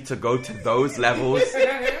I need to go to those levels?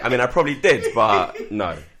 I mean, I probably did, but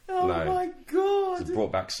no. Oh my god! It's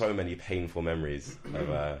brought back so many painful memories of,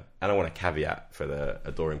 and I want a caveat for the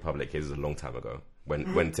adoring public. It was a long time ago.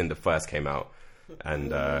 when Tinder first came out.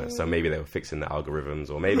 And so maybe they were fixing the algorithms,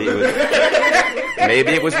 or maybe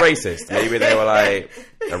it was racist. Maybe they were like,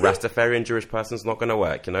 a Rastafarian Jewish person's not going to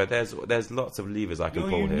work. You know, there's lots of levers I can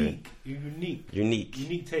pull here. You're unique.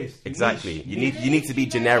 Unique taste. Exactly. You need to be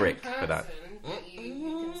generic for that. You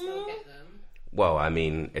can still get them. Well, I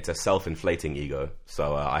mean, it's a self-inflating ego,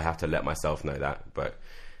 so I have to let myself know that. But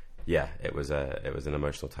yeah, it was an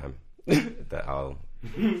emotional time that I'll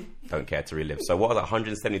don't care to relive. So what was that,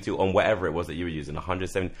 172 on whatever it was that you were using?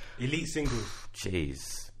 170 Elite Singles.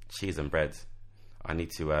 cheese and bread. I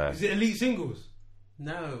need to. Is it Elite Singles?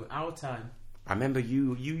 No, our time. I remember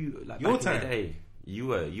you like Your back in time. the day. You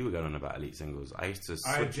were going on about Elite Singles. I used to.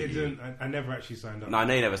 I switch with you. didn't. I never actually signed up. No, I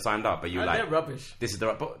know you never signed up, but you were They're like, rubbish. this is the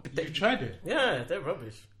right. But You tried it. Yeah, they're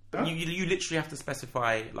rubbish. Huh? you literally have to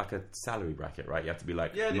specify like a salary bracket, right? You have to be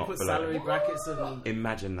like, Yeah, they not put below. salary brackets and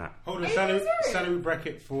Imagine that. Hold on, Are you salary serious?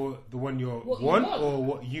 bracket for the one you What you want want? or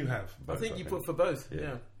what you have. I think you put for both. Yeah.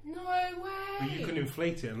 Yeah. No But you way. can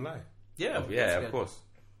inflate it and lie. Yeah. Yeah, of course.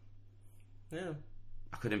 Yeah.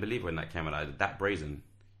 I couldn't believe when that came out. Like, that brazen.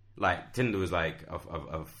 Like Tinder was like,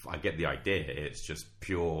 I get the idea. It's just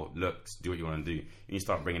pure looks. Do what you want to do. And you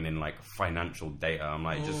start bringing in like financial data. I'm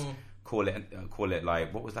like, just call it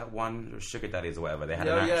like, what was that one? Sugar daddies or whatever. They had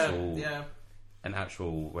an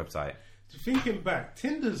actual website. Thinking back,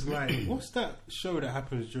 Tinder's like, what's that show that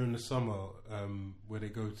happens during the summer where they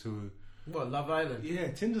go to? What, Love Island? Yeah,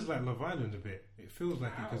 Tinder's like Love Island a bit. It feels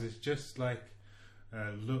like it because it's just like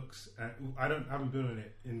looks. I haven't been on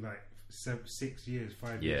it in like 6 years,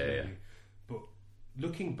 5 years maybe. Yeah. But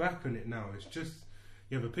looking back on it now, it's just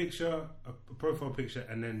you have a picture, a profile picture,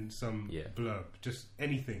 and then some blurb, just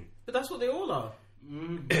anything. But that's what they all are.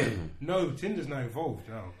 No, Tinder's now evolved.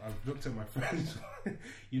 Now I've looked at my friends.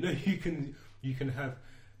 You know, you can have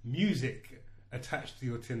music attached to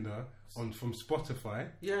your Tinder from Spotify.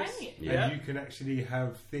 Yes. Can you? Yeah. And you can actually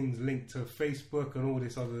have things linked to Facebook and all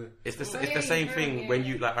this other. It's the Yeah, same you thing can, when yeah.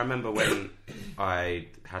 you like. I remember when I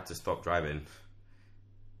had to stop driving.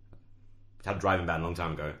 I had a driving ban a long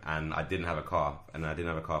time ago, and I didn't have a car, and I didn't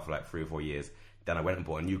have a car for like 3 or 4 years. Then I went and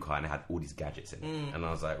bought a new car, and it had all these gadgets in it, and I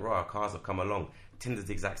was like, "Right, cars have come along." Tinder's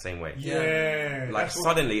the exact same way. Yeah. Like that's what-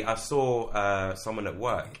 suddenly, I saw someone at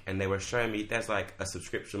work, and they were showing me there's like a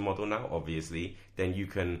subscription model now. Obviously, then you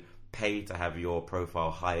can pay to have your profile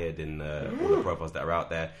hired in all the profiles that are out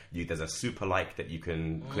there. There's a super like that you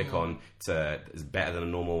can click on to is better than a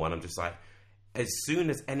normal one. I'm just like, as soon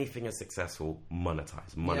as anything is successful,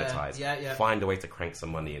 monetize. Yeah. Find a way to crank some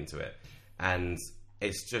money into it, and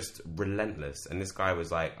it's just relentless. And this guy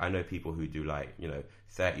was like, I know people who do like, you know,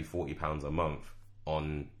 £30-40 a month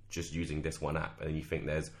on just using this one app, and you think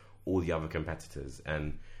there's all the other competitors.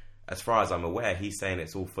 And as far as I'm aware, he's saying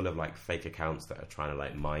it's all full of like fake accounts that are trying to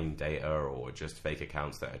like mine data, or just fake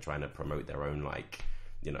accounts that are trying to promote their own like,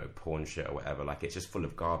 you know, porn shit or whatever. Like, it's just full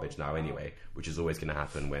of garbage now anyway, which is always going to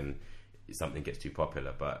happen when something gets too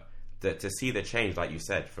popular. But to see the change, like you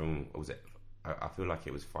said, from, what was it? I feel like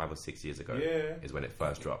it was 5 or 6 years ago is when it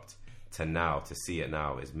first dropped, to now, to see it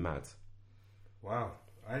now is mad. Wow,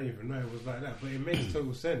 I didn't even know it was like that, but it makes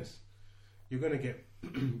total sense. You're gonna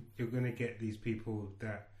get these people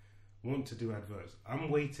that want to do adverts.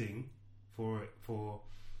 I'm waiting for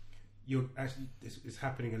you. Actually, it's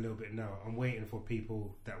happening a little bit now. I'm waiting for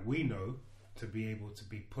people that we know to be able to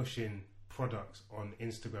be pushing products on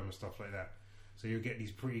Instagram and stuff like that. So you'll get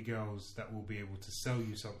these pretty girls that will be able to sell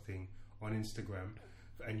you something on Instagram,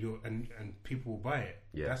 and people will buy it.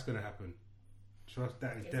 Yeah. That's gonna happen. Trust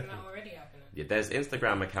that is Isn't definitely. that already happening? Yeah, there's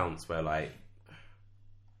Instagram accounts where like,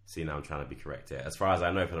 see, now I'm trying to be correct here. As far as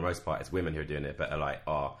I know, for the most part, it's women who are doing it, but are like,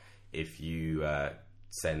 if you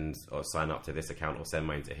send or sign up to this account or send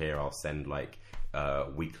mine to here, I'll send like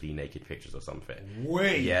weekly naked pictures or something.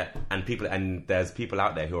 Wait. Yeah, and there's people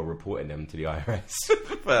out there who are reporting them to the IRS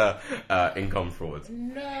for income fraud.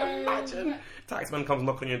 No. Imagine taxman comes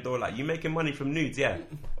knocking on your door like, you making money from nudes? Yeah.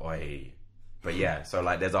 Oi. But yeah, so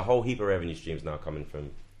like there's a whole heap of revenue streams now coming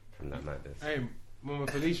from that madness. Hey, Mama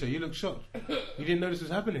Felicia, you look shocked. You didn't know this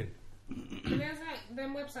was happening. There's like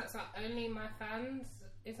them websites are only my fans.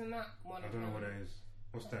 Isn't that one I of don't know them? what that is.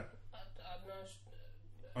 What's that? I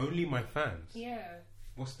don't know. Only my fans. Yeah,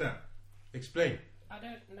 What's that? Explain. I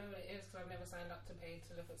don't know what it is because I've never signed up to pay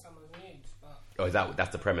to look at someone's nudes, but Oh,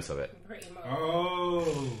 that's the premise of it. pretty much.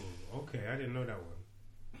 Oh, okay. I didn't know that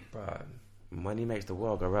one. But money makes the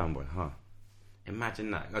world go round, boy, huh?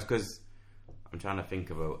 Imagine that. That's because I'm trying to think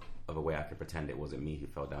of of a way I could pretend it wasn't me who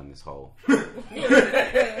fell down this hole.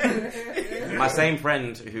 My same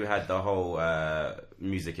friend who had the whole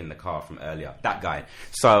music in the car from earlier, that guy.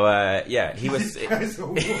 So yeah, he was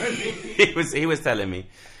he was telling me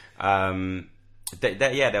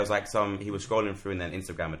there was like he was scrolling through, and then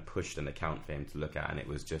Instagram had pushed an account for him to look at, and it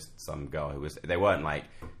was just some girl who was, they weren't like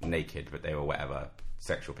naked, but they were whatever,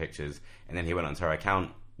 sexual pictures, and then he went onto her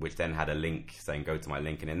account, which then had a link saying go to my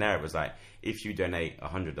link, and in there it was like, if you donate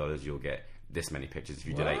 $100 you'll get this many pictures. If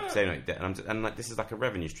you donate, and like, this is like a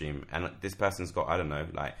revenue stream, and this person's got, I don't know,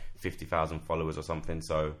 like 50,000 followers or something,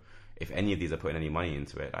 so if any of these are putting any money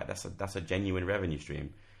into it, like that's a genuine revenue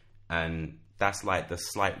stream. And that's like the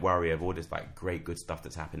slight worry of all this like great good stuff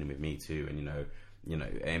that's happening with Me Too, and you know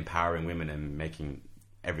empowering women and making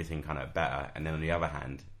everything kind of better, and then on the other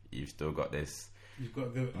hand you've still got this, you've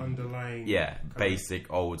got the underlying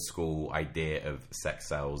basic old school idea of sex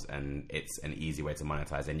sells, and it's an easy way to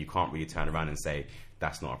monetize, and you can't really turn around and say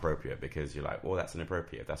that's not appropriate, because you're like, well, that's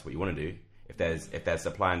inappropriate if that's what you want to do. If there's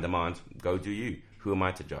supply and demand, go do you. Who am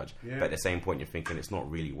I to judge? Yeah. But at the same point, you're thinking it's not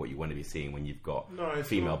really what you want to be seeing when you've got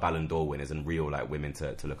female Ballon d'Or winners and real like women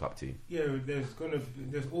to look up to. Yeah,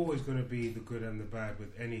 there's always gonna be the good and the bad with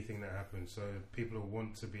anything that happens. So people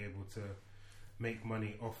want to be able to make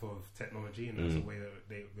money off of technology, and that's a way that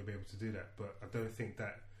they'll be able to do that. But I don't think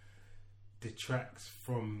that detracts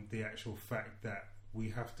from the actual fact that we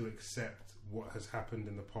have to accept what has happened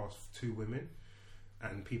in the past to women,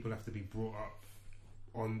 and people have to be brought up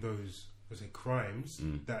on those crimes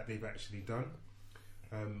that they've actually done.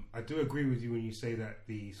 I do agree with you when you say that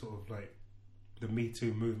the sort of like the Me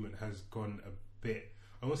Too movement has gone a bit,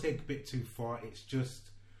 I won't say a bit too far, it's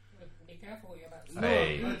just, be careful what you're about to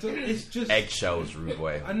say. No, it's just eggshells, rude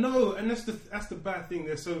boy. I know, and that's the bad thing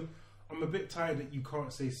there. So I'm a bit tired that you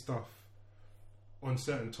can't say stuff on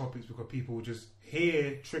certain topics because people will just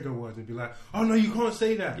hear trigger words and be like, oh no, you can't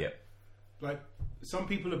say that. Yep. Like, some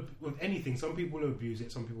people with anything, some people abuse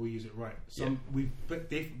it, some people use it right. We've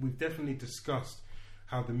definitely discussed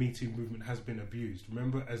how the Me Too movement has been abused.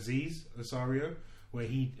 Remember Aziz Ansari, where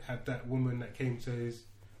he had that woman that came to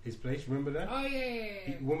his place. Remember that? Oh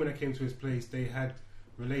yeah. The woman that came to his place, they had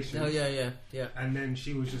relations. Oh yeah. And then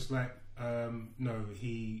she was just like, no,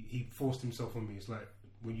 he forced himself on me. It's like,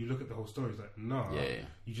 when you look at the whole story, it's like, no,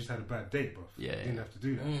 you just had a bad date, bruv. You didn't have to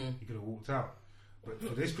do that. You could have walked out. But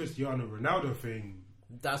for this Cristiano Ronaldo thing,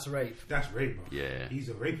 that's rape. That's rape, bruv. Yeah. He's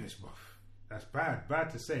a rapist, bruv. That's bad.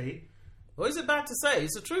 Bad to say. What is it bad to say?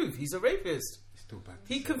 It's the truth. He's a rapist. It's still bad.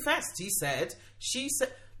 He confessed. He said. She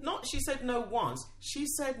said no once. She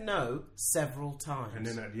said no several times. And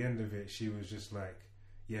then at the end of it, she was just like,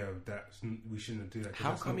 "Yeah, we shouldn't do that."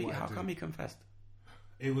 How come he confessed?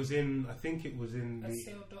 It was in. I think it was in a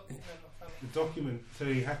sealed document. The document. So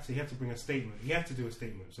he had to bring a statement. He had to do a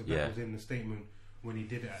statement. So that was in the statement when he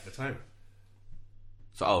did it at the time.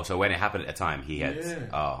 So when it happened at the time, he had. Yeah.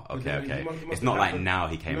 Oh, okay. He must it's not like now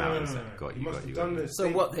he came out and said, "Got you." So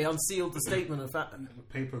what? They unsealed the statement of that. The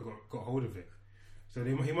paper got hold of it. So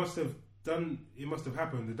he must have done. It must have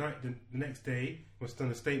happened the next day. Must have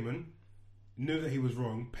done a statement. Knew that he was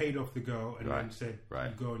wrong. Paid off the girl, and then said,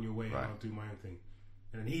 "You go on your way. I'll do my own thing."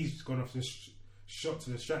 And he's gone off and shot to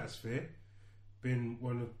the stratosphere. Been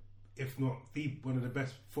one of, if not one of the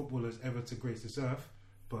best footballers ever to grace this earth.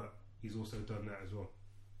 But he's also done that as well.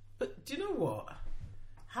 But do you know what?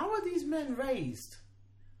 How are these men raised?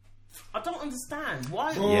 I don't understand.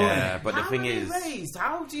 Why? Yeah, but the thing is, raised?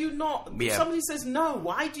 How do you not? If somebody says no,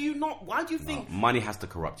 why do you not? Why do you think money has to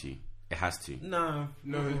corrupt you? It has to. No.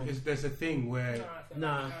 There's a thing where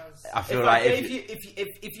I feel like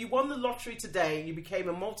if you won the lottery today and you became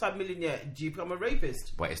a multi-millionaire, do you become a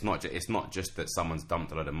rapist? But it's not just that someone's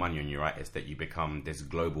dumped a lot of money on you, right? It's that you become this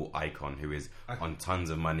global icon who is on tons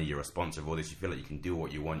of money. You're a sponsor of all this. You feel like you can do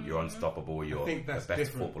what you want. You're unstoppable. You're the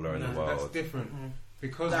best footballer in the world. That's different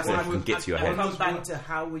because that's what can get to your head. I'll come back to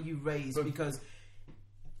how were you raised, because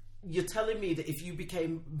you're telling me that if you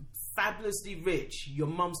became fabulously rich, your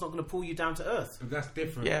mum's not going to pull you down to earth. But that's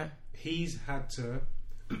different. Yeah. He's had to...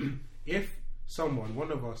 if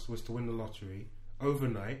one of us was to win the lottery,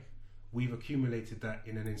 overnight, we've accumulated that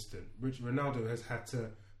in an instant. Ronaldo has had to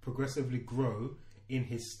progressively grow in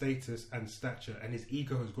his status and stature, and his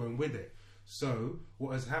ego has grown with it. So,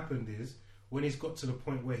 what has happened is, when he's got to the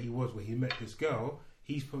point where he met this girl,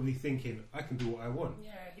 he's probably thinking, I can do what I want.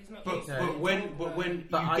 Yeah, he's not...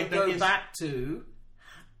 But I go back to...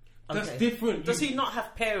 That's different. Does he not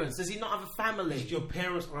have parents? Does he not have a family? Your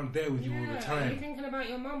parents aren't there with you all the time. Are you thinking about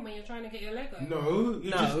your mum when you're trying to get your Lego? No.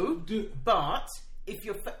 But if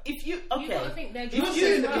you gotta think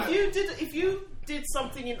if you did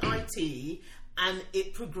something in IT and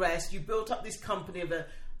it progressed. You built up this company of a.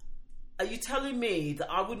 Are you telling me that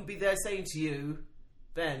I wouldn't be there saying to you,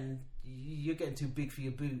 Ben, you're getting too big for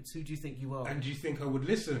your boots? Who do you think you are? And do you think I would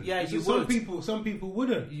listen? Yeah, you some would. Some people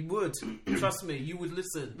wouldn't. You would. Trust me, you would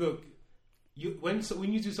listen. Look, when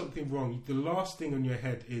you do something wrong, the last thing on your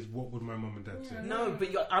head is, what would my mum and dad say? No, but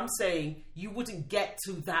I'm saying you wouldn't get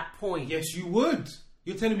to that point. Yes, you would.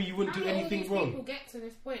 You're telling me you wouldn't do How anything all these wrong. people get to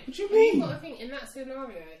this point. What do you But mean? You've got to think, in that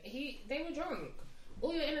scenario, they were drunk.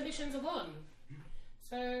 All your inhibitions are gone.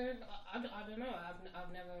 So I don't know.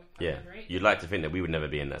 I've never ate You'd like to think that we would never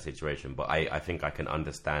be in that situation, but I think I can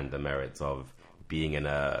understand the merits of being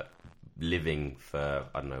living for,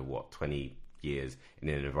 I don't know, 20 years in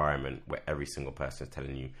an environment where every single person is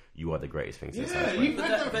telling you, you are the greatest thing since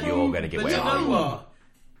sliced bread. You're all going to get But you whatever know you want.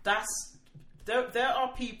 what? There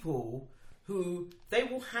are people who they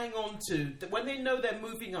will hang on to when they know they're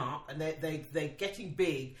moving up and they're getting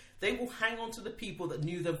big. They will hang on to the people that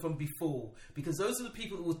knew them from before, because those are the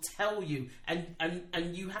people that will tell you.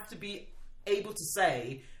 And you have to be able to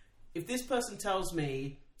say, if this person tells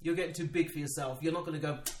me you're getting too big for yourself, you're not going to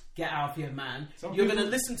go, get out of here, man. You're going to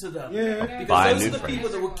listen to them. Yeah. Because those are the people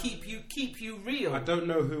that will keep you real. I don't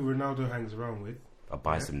know who Ronaldo hangs around with. I'll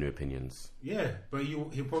buy some new opinions. Yeah, but he'll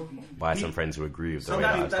probably Buy some friends who agree with the So way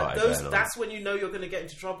that I started. that's when you know you're going to get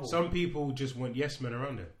into trouble. Some people just want yes men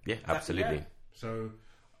around him. Yeah, absolutely. Yeah. So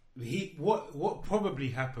what probably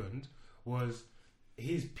happened was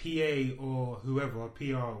his PA or whoever,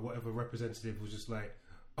 PR, whatever representative was just like,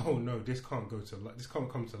 oh no, this can't come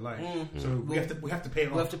to light. So we have to pay it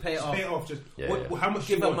off. We have to pay it Just off. Pay it off. Just Yeah. how much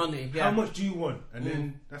Give do you her want? money, yeah. How much do you want? And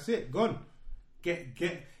then that's it. Gone. Get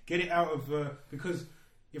it out of because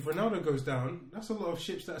if Ronaldo goes down, that's a lot of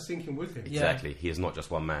ships that are sinking with him. Yeah. Exactly. He is not just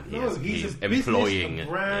one man. No, He's a employing business, a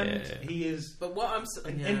brand. Yeah. He is But what I'm an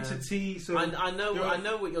saying, entity. So I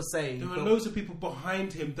know what you're saying. there are but- loads of people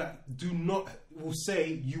behind him that will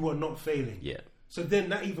say you are not failing. Yeah. So then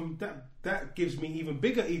that gives me even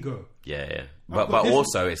bigger ego. Yeah. I've But got this-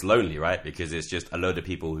 also it's lonely, right? Because it's just a load of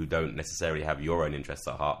people who don't necessarily have your own interests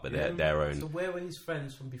at heart, but their own. So where were his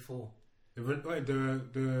friends from before?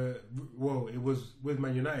 Well, it was with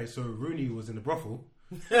Man United, so Rooney was in the brothel.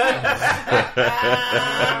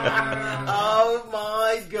 Oh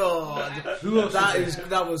my god! Who else?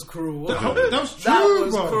 That was cruel. That was true, That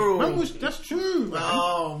was bro. cruel. That's true, man.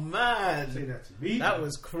 Oh Say man, that to me. that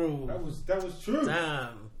was cruel. that was true.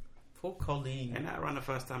 Damn, poor Colleen. And that around the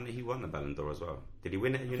first time that he won the Ballon d'Or as well. Did he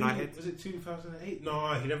win it at I think United? Was it 2008?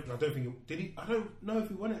 No, he never. I don't think. Did he? I don't know if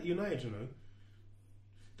he won it at United. You know.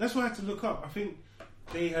 That's why I had to look up. I think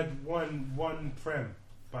they had won one Prem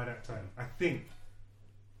by that time. I think.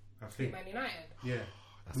 Man United. Yeah.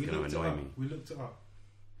 That's going to annoy me. We looked it up.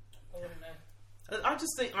 I wouldn't know. I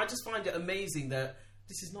just find it amazing that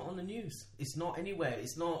this is not on the news. It's not anywhere.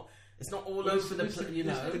 It's not all over the place. You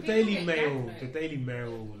know. The People Daily get Mail. gagged, The though. Daily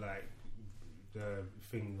Mail, like the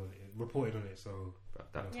thing on it, reported on it. So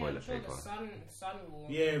That Yeah, toilet I'm sure paper. the sun will.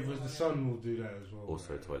 yeah, it was the Sun will do that as well.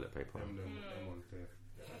 Also toilet paper. Them ones there.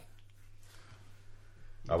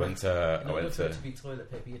 I went In order to for it to be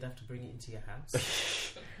toilet paper, you'd have to bring it into your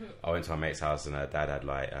house. I went to my mate's house and her dad had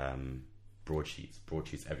like broadsheets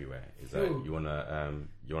everywhere. He's like, Ooh. you want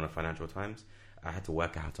a Financial Times? I had to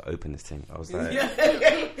work out how to open this thing. I was like,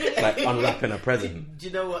 like unwrapping a present. Do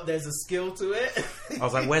you know what? There's a skill to it. I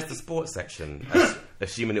was like, where's the sports section?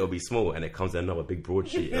 Assuming it'll be small, and it comes in another big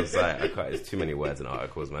broadsheet. I was like, it's too many words in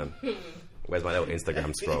articles, man. Where's my little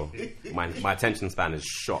Instagram scroll? My attention span is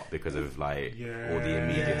shot because of like all the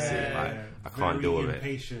immediacy. Like I can't deal with it.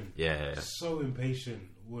 Impatient. Yeah. So impatient.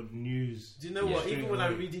 What news? Do you know what? Straight Even when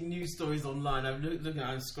I'm away. reading news stories online, I'm looking at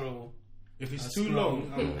it and scroll. If it's I too scroll.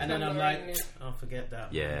 long, And then I'm like, I'll forget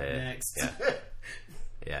that. Yeah. Next. Yeah.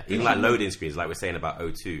 Yeah, even like loading screens, like we're saying about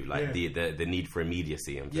O2, like Yeah. the need for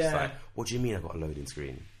immediacy. I'm just Yeah. like, what do you mean I got a loading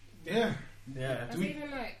screen? yeah. Yeah. That's even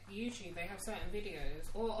like YouTube, they have certain videos,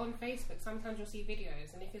 or on Facebook, sometimes you'll see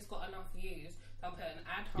videos, and if it's got enough views, they'll put an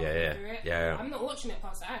ad halfway through it. Yeah. I'm not watching it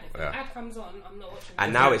past the ad. If Yeah. the ad comes on, I'm not watching And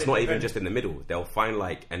it. now it's not even just in the middle. They'll find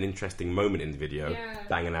like an interesting moment in the video, Yeah.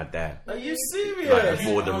 bang an ad there. Are you Like, serious?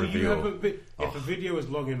 before the You reveal. haven't if a video is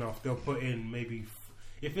long enough, they'll put in maybe.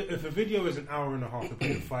 If a video is an hour and a half, they'll put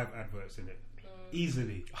in 5 adverts in it.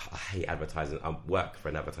 Easily. I hate advertising. I work for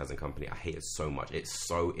an advertising company. I hate it so much. It's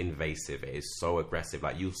so invasive. It is so aggressive.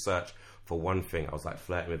 Like you search for one thing. I was like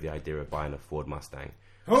flirting with the idea of buying a Ford Mustang.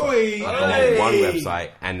 Hoi! I go on one website,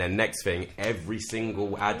 and then next thing, every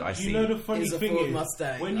single ad I Do see. you know the funny Is a thing Ford is,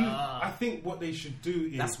 Mustang. when you, I think what they should do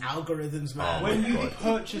is That's algorithms, man. when you God.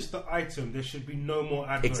 purchase the item, there should be no more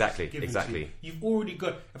adverts. Exactly, given exactly. To you. You've already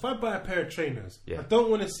got. If I buy a pair of trainers, Yeah. I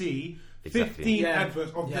don't want to see Exactly. 15 Yeah.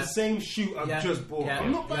 adverts of Yeah. the same shoe I've Yeah. just bought. Yeah.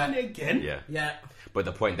 I'm not buying it again. Yeah. Yeah. But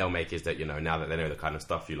the point they'll make is that, you know, now that they know the kind of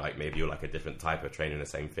stuff you like, maybe you're like a different type of trainer, the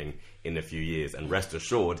same thing in a few years. And rest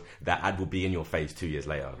assured, that ad will be in your face 2 years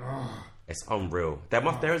later. It's unreal.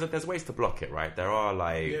 There's ways to block it, right? There are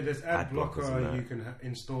like there's ad blocker blockers and that. you can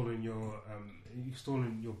install in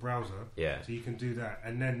your browser. Yeah. So you can do that.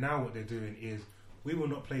 And then now what they're doing is we will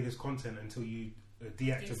not play this content until you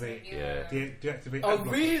deactivate. Yeah. Deactivate. Oh, ad blocker.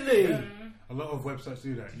 really? Yeah. A lot of websites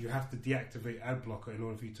do that. You have to deactivate ad blocker in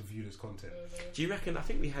order for you to view this content. Do you reckon? I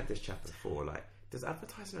think we had this chat before. Like, does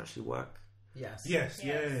advertising actually work? Yes. Yes.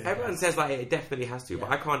 Yeah. Everyone says like it definitely has to, but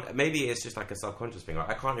Yeah. I can't. Maybe it's just like a subconscious thing. Like,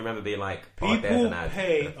 I can't remember being like, oh, there's People an ad.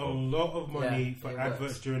 pay a Therefore, lot of money Yeah, for it adverts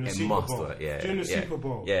works. during the it Super must Bowl. work, yeah. During the yeah. Super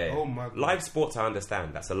Bowl. Yeah. Oh my god. Live sports, I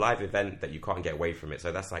understand. That's a live event that you can't get away from it.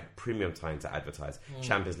 So that's like premium time to advertise.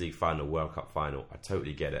 Champions League final, World Cup final. I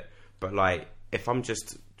totally get it. But like, if I'm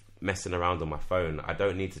just messing around on my phone, I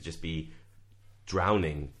don't need to just be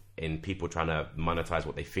drowning in people trying to monetize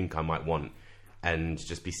what they think I might want and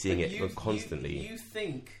just be seeing But it constantly. You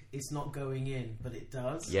think it's not going in, but it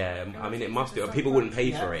does. Yeah, I mean, it must do. People wouldn't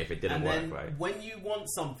pay for it if it didn't and work, then right? when you want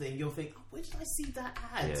something, you'll think, oh, where did I see that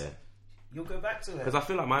ad? Yeah. You'll go back to it. Because I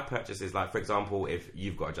feel like my purchase is like, for example, if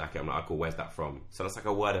you've got a jacket, I'm like, oh, cool, where's that from? So that's like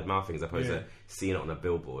a word of mouth thing as opposed Yeah. to seeing it on a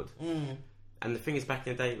billboard. And the thing is, back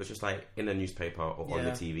in the day, it was just like in a newspaper or on the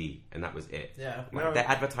Yeah. TV, and that was it. Yeah. Like, No. they're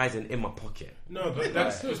advertising in my pocket. No, but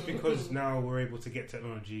that's just because now we're able to get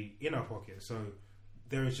technology in our pocket. So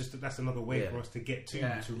there is just that's another way Yeah. for us to get to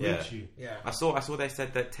Yeah. you, to Yeah. reach you. Yeah. I saw they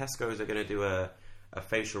said that Tesco's are going to do a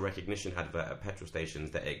facial recognition advert at petrol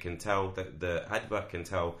stations that it can tell that the advert can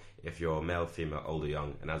tell if you're male, female, old or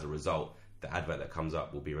young, and as a result, the advert that comes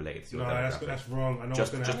up will be related to your No, demographic. that's wrong. I know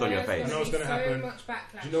Just- what's going to just happen. on your face. I know what's going to happen. So much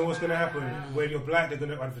backlash. Do you know what's going to about happen? that. When you're black, they're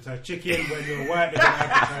going to advertise chicken. When you're white, they're going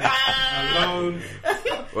to advertise alone.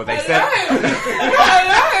 Well, they said.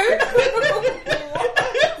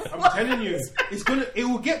 I'm telling you, it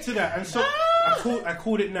will get to that. And so I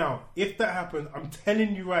called it now. If that happens, I'm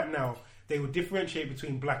telling you right now, they will differentiate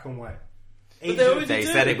between black and white. But they already They do.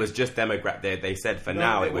 said it was just demographic. They said for No,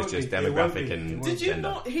 now it it was won't just be. It won't demographic be. and It won't Did you gender.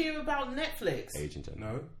 not hear about Netflix? Age and gender.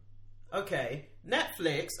 No, Okay,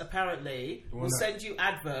 Netflix apparently The one will that- send you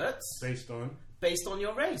adverts based on.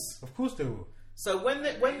 your race. Of course they will. So when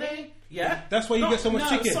they yeah, That's why you get so much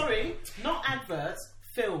chicken. Sorry, not adverts,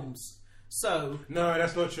 films. So No,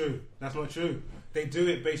 that's not true. That's not true. They do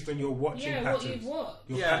it based on your watching Yeah, what patterns. you watch.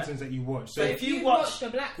 Your Yeah. patterns that you watch. So So if If you you watch- watch the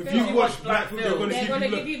black if film, you watch watch black black film, film, they're they're going gonna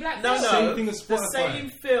to give you black no, film. no, Same thing as the Spotify. same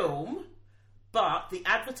film, but the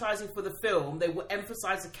advertising for the film they will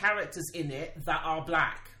emphasize the characters in it that are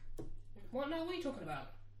black. What? No, what are you talking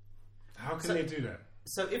about? How can So- they do that?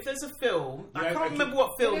 So if there's a film, I Yeah, can't remember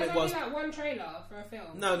what film There's it only was. like one trailer for a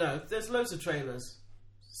film. No, there's loads of trailers.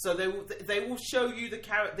 So they will show you the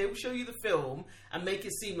character. They will show you the film and make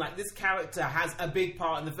it seem like this character has a big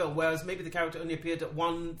part in the film, whereas maybe the character only appeared at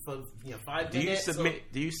one for 5 Do you minutes.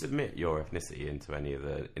 submit? Do you submit your ethnicity into any of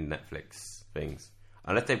the in Netflix things?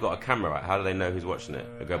 Unless they've got a camera, right? How do they know who's watching it?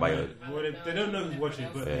 They go by your. Well, they don't know who's watching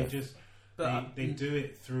it, but Yeah. they just But, they do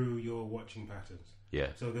it through your watching patterns. Yeah.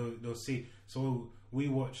 So they'll see. So we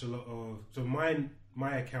watch a lot of. So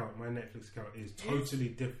my account, my Netflix account is totally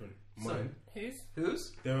different. So- Mine.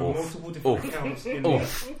 who's? There are Oof. multiple different Oof. accounts in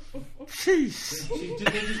Oof. there.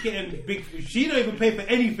 They're just getting big. She don't even pay for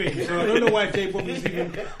anything, so I don't know why J Bob is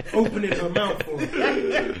even opening her mouth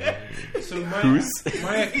for. So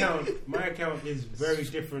my account is very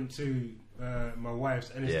different to my wife's,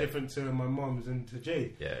 and it's Yeah. different to my mom's and to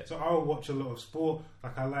Jade. Yeah. So I'll watch a lot of sport.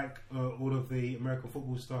 Like I like all of the American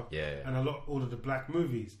football stuff, Yeah. and all of the black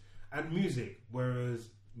movies and music. Whereas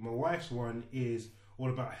my wife's one is all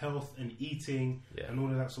about health and eating Yeah. and all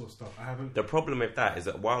of that sort of stuff. I haven't. The problem with that is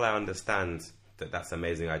that while I understand that that's an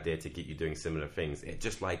amazing idea to get you doing similar things, it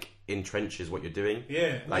just like entrenches what you're doing.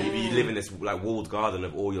 Yeah. Like you live in this like walled garden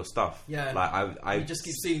of all your stuff. Yeah. Like I You just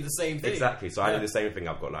keep seeing the same thing. Exactly. So I Yeah. do the same thing.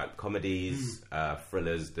 I've got like comedies,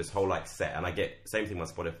 thrillers, this whole like set, and I get same thing on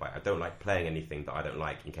Spotify. I don't like playing anything that I don't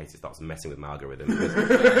like in case it starts messing with my algorithm.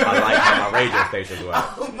 Because I like how my radio stations work.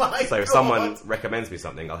 Oh my So if God. someone recommends me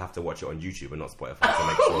something, I'll have to watch it on YouTube and not Spotify to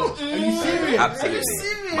make sure. Are you serious? Absolutely. Are you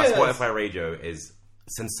serious? My Spotify radio is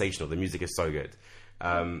sensational. The music is so good.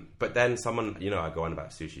 But then someone, I go on about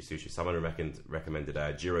sushi. Someone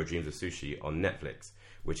recommended Jiro Dreams of Sushi on Netflix,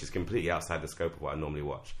 which is completely outside the scope of what I normally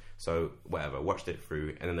watch. So whatever, watched it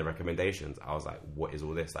through, and then the recommendations, I was like, what is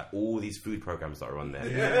all this? Like all these food programs that are on there.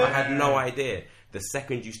 Yeah. I had no idea. The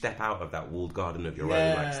second you step out of that walled garden of your own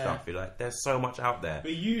like Yeah. stuff, you're like, there's so much out there.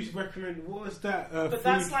 But you recommend what was that? But food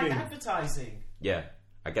that's like thing? advertising. Yeah.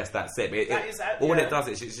 I guess that's it. All yeah. it does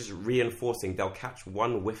is it's just reinforcing. They'll catch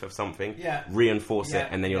one whiff of something, Yeah. reinforce Yeah, it,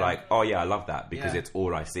 and then you're yeah. like, oh yeah, I love that because Yeah. it's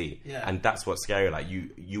all I see. Yeah. And that's what's scary. Like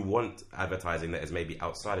you want advertising that is maybe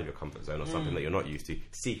outside of your comfort zone or something that you're not used to.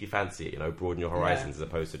 See if you fancy it. You know, broaden your horizons as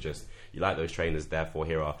opposed to just you like those trainers. Therefore,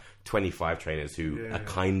 here are 25 trainers who are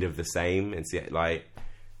kind of the same. And see, like,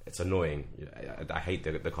 it's annoying. I hate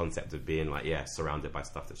the concept of being like, surrounded by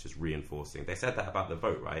stuff that's just reinforcing. They said that about the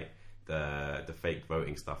vote, right? The fake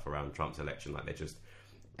voting stuff around Trump's election. Like, they just,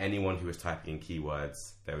 anyone who was typing in keywords,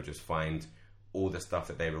 they would just find all the stuff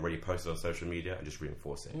that they've already posted on social media and just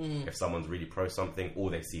reinforce it. If someone's really pro something, all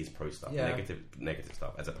they see is pro stuff, negative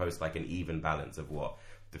stuff, as opposed to like an even balance of what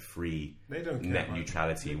the free They don't care, net man.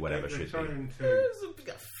 neutrality, whatever They're should be. trying to- There's a bit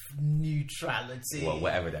of neutrality. Well,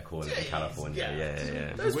 whatever they're calling it in California.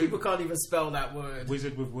 Yeah. Those people can't even spell that word.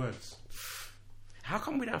 Wizard with words. How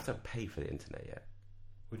come we don't have to pay for the internet yet?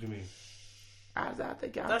 What do you mean?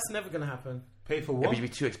 That's never going to happen. Pay for It what? would be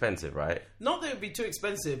too expensive, right? Not that it would be too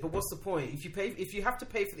expensive, but what's the point? If you have to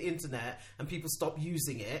pay for the internet and people stop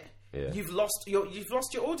using it, you've lost your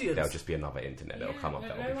audience. There'll just be another internet that'll come up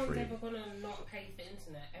but that'll no be free. one's ever gonna not pay for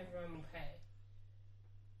internet. Everyone will pay.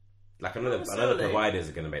 Like, I know the providers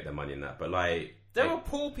are going to make their money in that, but like... There are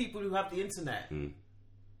poor people who have the internet.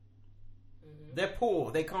 They're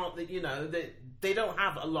poor. They can't, they don't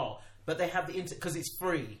have a lot, but they have the internet because it's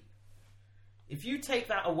free. If you take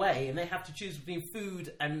that away and they have to choose between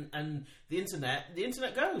food and the internet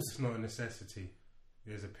goes. It's not a necessity.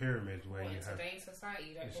 There's a pyramid where What, you in have. today's society,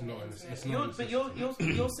 you don't It's think not the an- internet it's is- not-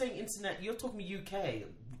 But you're saying internet. You're talking UK.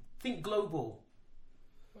 Think global.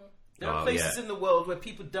 There are Oh, places yeah. in the world where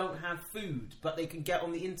people don't have food, but they can get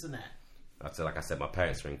on the internet. Like I said, my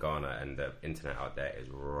parents are in Ghana, and the internet out there is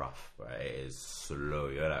rough. Right? It is slow.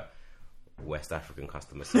 You're like West African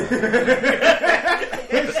customer service.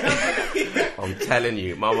 I'm telling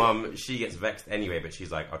you, my mum, she gets vexed anyway, but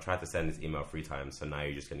she's like, I tried to send this email 3 times, so now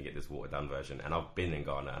you're just going to get this watered down version. And I've been in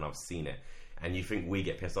Ghana and I've seen it. And you think we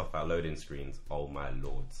get pissed off about loading screens? Oh my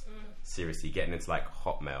lords! Seriously, getting into like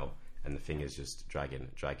Hotmail, and the thing is just dragging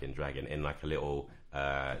in like a little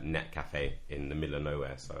net cafe in the middle of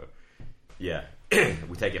nowhere. So yeah,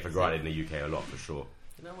 we take it for granted in the UK a lot for sure.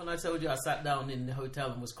 You know, when I told you I sat down in the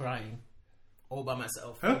hotel and was crying all by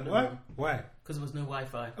myself. Huh? What? Why? Because there was no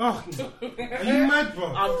Wi-Fi. Oh, are you mad,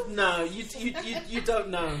 bro? No, you don't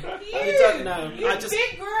know. You don't know.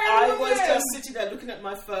 I was just sitting there looking at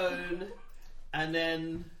my phone, and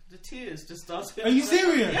then the tears just started. Are you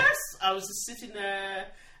serious? Yes, I was just sitting there,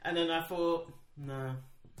 and then I thought, no,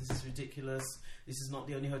 this is ridiculous. This is not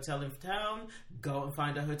the only hotel in town. Go and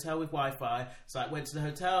find a hotel with Wi-Fi. So I went to the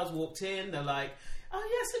hotels, walked in. They're like, oh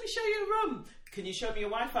yes, let me show you a room. Can you show me your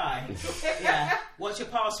Wi-Fi? Yeah. What's your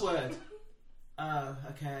password? Oh,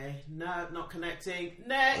 okay. No, not connecting.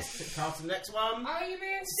 Next. Come to the next one. Are you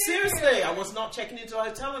being Seriously, I was not checking into a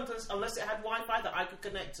hotel unless it had Wi-Fi that I could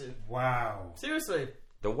connect to. Wow. Seriously.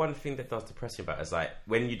 The one thing that does depress me about it is like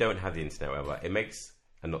when you don't have the internet, or whatever, it makes,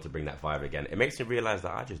 and not to bring that vibe again, it makes me realise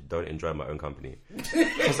that I just don't enjoy my own company.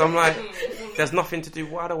 Because I'm like, there's nothing to do.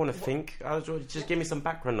 What I don't want to think. Just give me some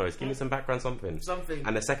background noise. Give me some background something.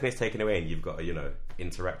 And the second it's taken away and you've got to,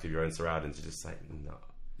 interact with your own surroundings, you're just like, no.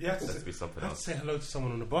 Yeah, Let's be something I had to else. say hello to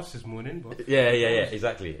someone on the bus this morning, but Yeah,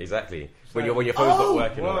 exactly. When your phone's not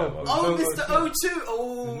working or whatever. Oh, No, Mr. O2.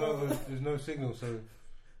 Oh. there's no signal, so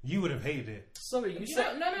you would have hated it. Sorry, you You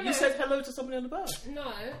said don't- no. you said hello to somebody on the bus.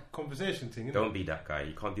 No. Conversation thing, innit? Don't be that guy.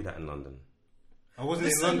 You can't do that in London. I wasn't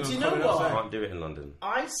Listen, in London. do you I was know coming what? You outside. can't do it in London.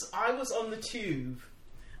 I was on the tube,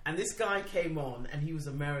 and this guy came on, and he was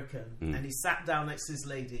American, and he sat down next to this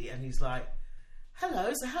lady, and he's like,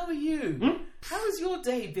 "Hello, so how are you? How has your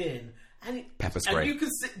day been?" And Pepper spray. And you can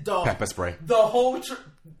sit down. Pepper spray. The whole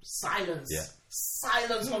silence. Yeah.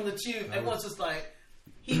 Silence on the tube. Everyone's just like,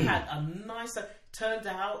 he had a nice. Turned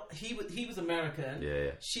out he was American.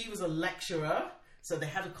 Yeah. She was a lecturer, so they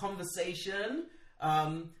had a conversation.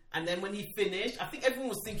 And then when he finished, I think everyone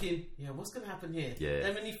was thinking, "Yeah, what's going to happen here?" Yeah.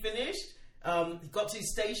 Then when he finished, he got to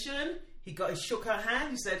his station. He shook her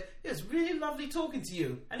hand. He said, "It was really lovely talking to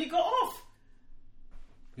you," and he got off.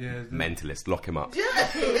 Yeah, Mentalist. Lock him up. Yeah,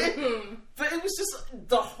 but it was just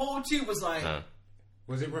the whole tube was like.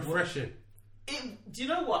 was it refreshing? Do you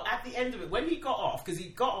know what? At the end of it, when he got off, because he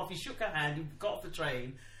got off, he shook her hand, he got off the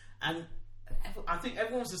train, and I think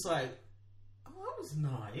everyone was just like, "Oh, that was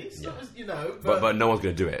nice." Yeah. That was, But no one's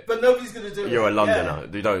going to do it. but nobody's going to do it. You're a Londoner.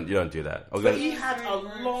 Yeah. You don't do that. But he had a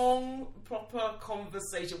long, proper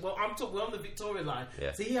conversation. Well, we're on the Victoria line,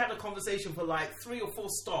 Yeah. so he had a conversation for like 3 or 4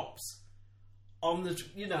 stops on the,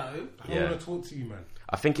 you know. I don't Yeah. want to talk to you, man.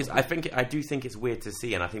 I do think it's weird to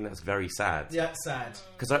see, and I think that's very sad. Yeah, sad.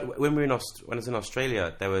 Because when I was in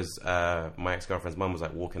Australia, there was my ex-girlfriend's mum was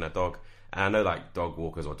like walking her dog, and I know like dog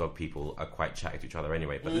walkers or dog people are quite chatty to each other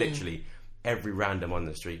anyway. But literally every random on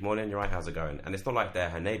the street, morning, you're right, how's it going? And it's not like they're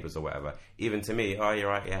her neighbours or whatever. Even to me, oh, you're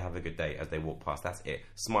right, yeah, have a good day. As they walk past, that's it.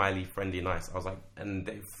 Smiley, friendly, nice. I was like, and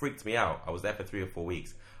they freaked me out. I was there for 3 or 4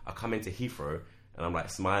 weeks. I come into Heathrow. And I'm like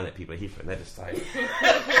smiling at people at Heathrow, and they're just like,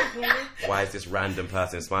 why is this random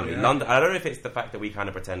person smiling at me? London, I don't know if it's the fact that we kind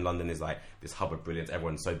of pretend London is like this hub of brilliance,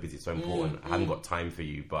 everyone's so busy, so important, I haven't got time for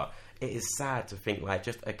you, but it is sad to think like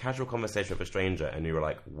just a casual conversation with a stranger and you're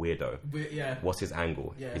like, weirdo. Yeah. What's his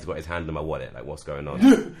angle? Yeah. He's got his hand in my wallet, like what's going on?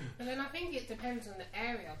 But then I think it depends on the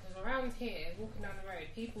area, because around here, walking down the road,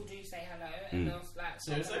 people do say hello, and they'll like...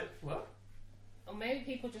 Seriously? What? Or maybe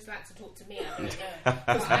people just like to talk to me, I don't know.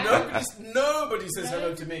 But Nobody says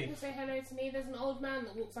hello to me. People say hello to me. There's an old man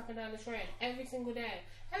that walks up and down the train every single day.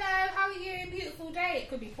 Hello, how are you? Beautiful day. It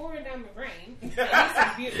could be pouring down with rain. But he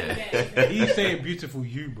says beautiful day. He's saying beautiful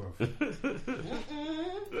you, bro.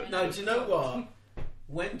 No, do you know what?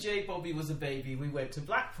 When J Bobby was a baby, we went to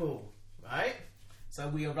Blackpool, right? So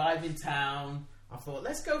we arrived in town. I thought,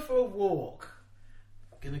 let's go for a walk.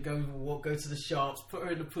 Gonna go to the shops, put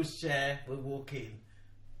her in the pushchair, we're walking.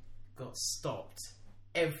 Got stopped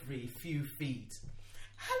every few feet.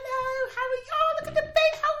 Hello, how are you? Oh, look at the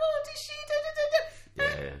baby, how old is she? Da, da, da, da.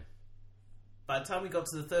 Yeah. By the time we got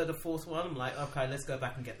to the third or fourth one, I'm like, okay, let's go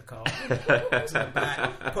back and get the car. To the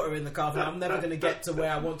back, put her in the car. I'm never going to get to where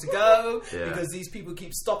I want to go because these people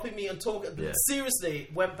keep stopping me and talking. Yeah. Seriously,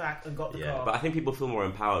 went back and got the car. But I think people feel more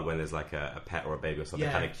empowered when there's like a pet or a baby or something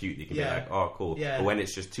kind of cute. You can be like, oh, cool. Yeah. But when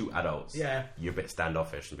it's just two adults, Yeah. you're a bit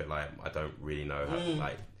standoffish and a bit like, I don't really know how to,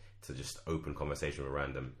 like, to just open conversation with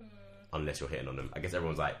random. Unless you're hitting on them. I guess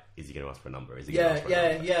everyone's like, is he going to ask for a number? Is he going to ask for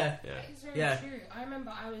a number? Yeah. It's very Yeah. true. I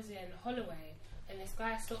remember I was in Holloway and this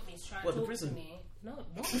guy stopped me to try and What, the talk prison? to me. No,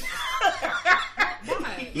 what?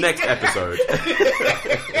 Why? Next episode.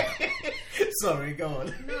 Sorry, go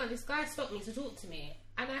on. No, this guy stopped me to talk to me,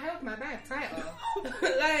 and I held my bag tighter.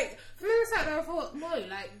 Like, for me, it's like, I thought, no,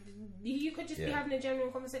 like, you could just be having a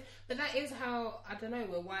genuine conversation. But that is how, I don't know,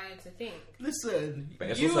 we're wired to think. Listen, But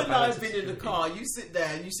it's you also and I balance have of been in the car, you sit there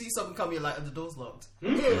and you see someone come, you're like, the door's locked.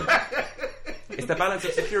 It's the balance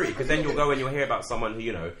of security, because then you'll go and you'll hear about someone who,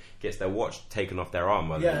 you know, gets their watch taken off their arm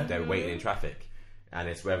while they're waiting in traffic. And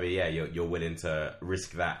it's whether, you're willing to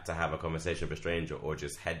risk that to have a conversation with a stranger, or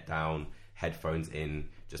just head down, headphones in,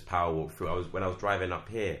 just power walk through. When I was driving up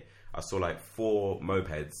here, I saw like 4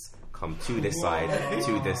 mopeds come to this side,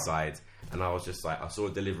 to this side, and I was just like, I saw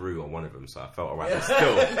a Deliveroo on one of them, so I felt alright. But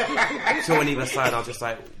still, 2 on either side, I was just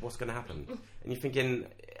like, what's going to happen? And you're thinking,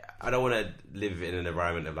 I don't want to live in an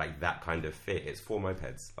environment of like that kind of fear. It's 4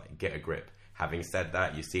 mopeds, like, get a grip. Having said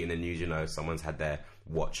that, you see it in the news, you know, someone's had their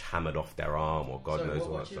watch hammered off their arm, or God knows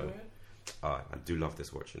what. So, I do love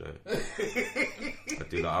this watch, you know. I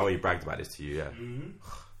do. I already bragged about this to you, yeah.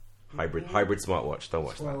 Hybrid smartwatch. Don't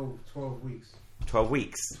watch that. 12 weeks. 12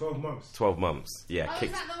 weeks. 12 months. 12 months. Yeah. Oh,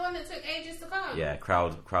 is that the one that took ages to come? Yeah.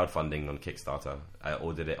 Crowdfunding on Kickstarter. I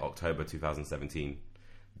ordered it October 2017.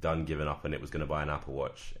 Done, given up, and it was going to buy an Apple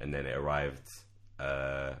Watch, and then it arrived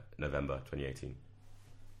November 2018.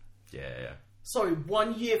 Yeah. Sorry,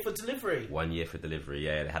 1 year for delivery. 1 year for delivery,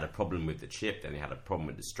 yeah. They had a problem with the chip, then they had a problem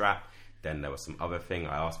with the strap, then there was some other thing.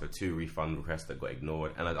 I asked for 2 refund requests that got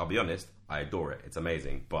ignored, and I'll be honest, I adore it. It's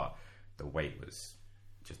amazing, but the wait was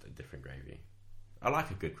just a different gravy. I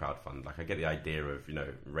like a good crowdfund. Like, I get the idea of, you know,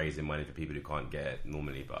 raising money for people who can't get it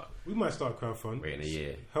normally, but We might start crowdfund. waiting a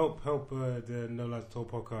year. Help the No Lies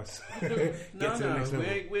Told podcast get No, to the next level.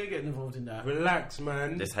 we're getting involved in that. Relax,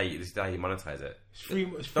 man. This is how you monetize it.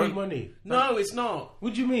 It's free money. No, it's not.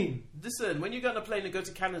 What do you mean? Listen, when you get on a plane and go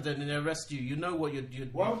to Canada and they arrest you, you know what you're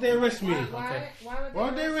Why would they arrest me? Why Why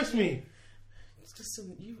would they arrest me?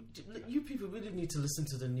 Listen, you people really need to listen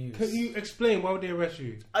to the news. Can you explain why would they arrest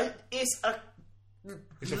you? It's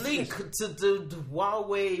a link to the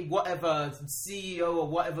Huawei whatever CEO or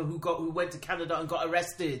whatever who went to Canada and got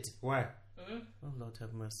arrested. Why? Oh Lord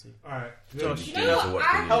have mercy. Alright. Josh, You know what?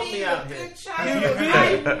 I'm Help being me a out good here. child. You really-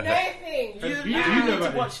 I know things. You You know need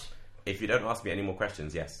about to watch. this. If you don't ask me any more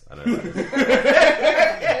questions, yes, I know about this.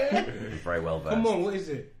 Very well versed. Come on, what is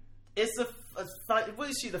it? It's what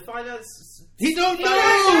is she? The finance. He don't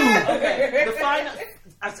know! Okay, the finance.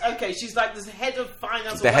 Okay, she's like the head of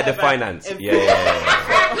finance. The or head of whatever finance. in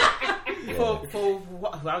Yeah.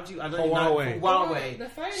 how do you? I don't For even know. Huawei. For Huawei. The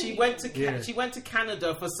phone. She went to Yeah. she went to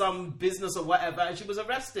Canada for some business or whatever, and she was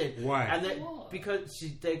arrested. Why? And then, What? because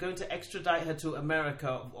they're going to extradite her to America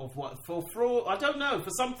of what, for fraud? I don't know, for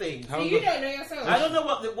something. How- So you don't know yourself. I don't know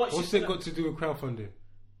what What's she's it got to do with crowdfunding?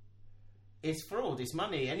 It's fraud. It's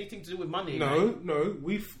money. Anything to do with money. No, right? no.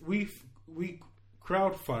 We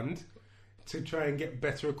crowdfund to try and get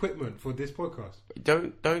better equipment for this podcast.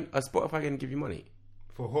 Don't Spotify gonna give you money?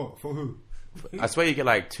 For what? For who? I swear you get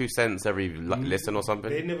like 2 cents every listen or They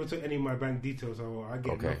something. never took any of my bank details, so I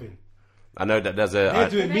get Okay. nothing. I know that there's They're a.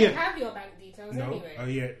 doing They me a have your bank details no. anyway. Oh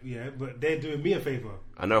yeah, but they're doing me a favor.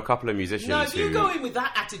 I know a couple of musicians No, if you who. go in with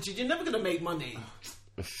that attitude, you're never going to make money.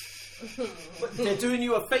 But they're doing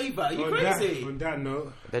you a favour. Are you crazy? On that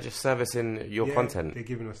note, They're just servicing your yeah, content. They're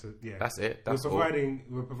giving us yeah. That's it. That's all.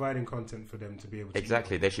 We're providing content for them to be able to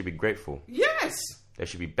Exactly. They should be grateful. Yes. They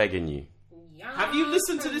should be begging you. Have you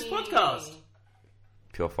listened to this podcast?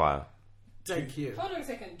 Pure fire. Thank you. Hold on a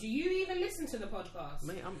second. Do you even listen to the podcast?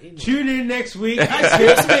 Mate, I'm in it. Tune in next week.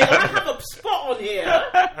 Excuse me, I have a spot on here.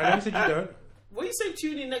 I never said you don't. What do you say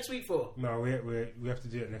tune in next week for? No, we have to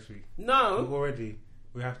do it next week. No. Already,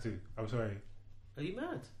 we have to. I'm sorry. Are you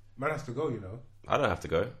mad? Man has to go, you know. I don't have to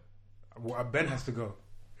go. Well, Ben has to go.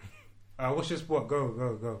 What's your spot?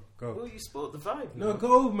 Go. Well, you spoiled the vibe. No,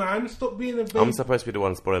 go, man. Stop being a baby. I'm supposed to be the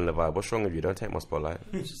one spoiling the vibe. What's wrong with you? Don't take my spotlight.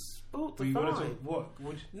 You just spoiled the You wanna vibe. talk-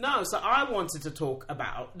 what? No, so I wanted to talk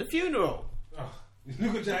about the funeral. Oh,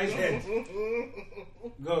 look at Jai's head.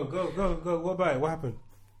 Go. What about it? What happened?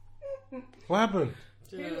 What happened?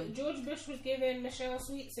 George Bush was giving Michelle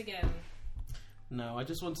sweets again. No, I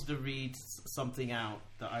just wanted to read something out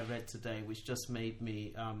that I read today, which just made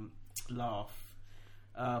me laugh.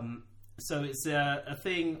 So it's a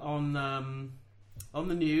thing on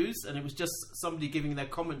the news, and it was just somebody giving their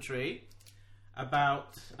commentary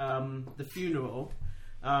about the funeral,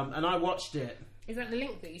 and I watched it. Is that the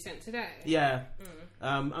link that you sent today? Yeah,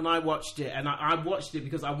 and I watched it, and I watched it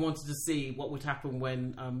because I wanted to see what would happen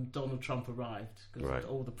when Donald Trump arrived, because Right.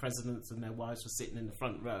 all the presidents and their wives were sitting in the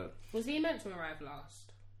front row. Was he meant to arrive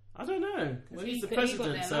last? I don't know. Well, he's the he got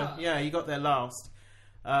president, there so last. yeah, he got there last.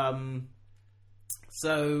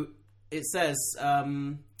 So it says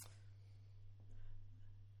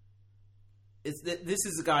this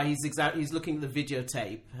is a guy. He's looking at the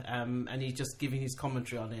videotape, and he's just giving his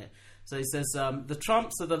commentary on it. So he says the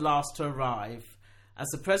Trumps are the last to arrive. As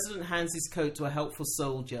the president hands his coat to a helpful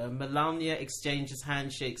soldier, Melania exchanges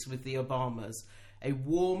handshakes with the Obamas, a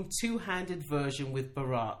warm two-handed version with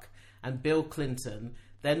Barack, and Bill Clinton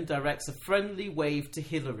then directs a friendly wave to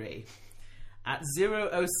Hillary. At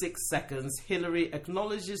 0:06 seconds, Hillary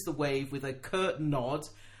acknowledges the wave with a curt nod,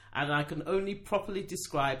 and I can only properly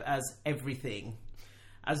describe as everything.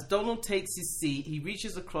 As Donald takes his seat, he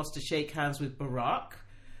reaches across to shake hands with Barack,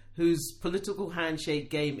 whose political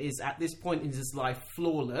handshake game is, at this point in his life,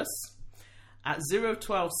 flawless. At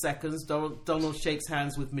 0:12 seconds, Donald shakes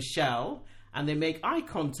hands with Michelle, and they make eye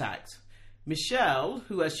contact. Michelle,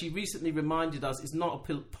 who, as she recently reminded us, is not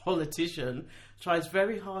a politician, tries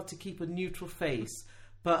very hard to keep a neutral face,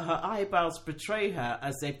 but her eyebrows betray her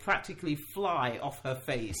as they practically fly off her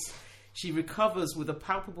face. She recovers with a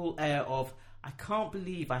palpable air of, "I can't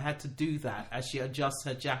believe I had to do that," as she adjusts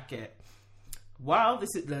her jacket. While this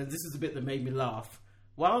is the bit that made me laugh.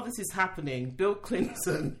 While this is happening, Bill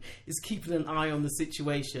Clinton is keeping an eye on the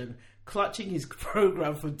situation, clutching his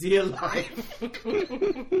program for dear life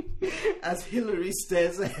as Hillary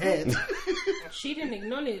stares ahead. She didn't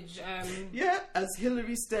acknowledge. Yeah, as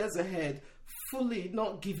Hillary stares ahead, fully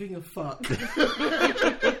not giving a fuck.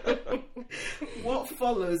 What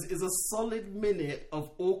follows is a solid minute of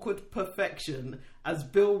awkward perfection as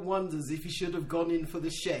Bill wonders if he should have gone in for the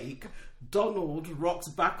shake, Donald rocks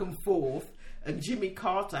back and forth, and Jimmy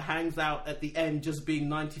Carter hangs out at the end just being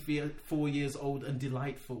 94 years old and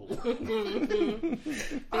delightful.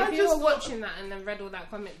 If you were watching that and then read all that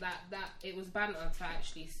comment, that it was banter to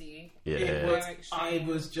actually see. Yeah. I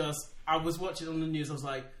was watching on the news, I was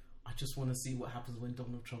like, I just want to see what happens when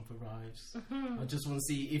Donald Trump arrives. I just want to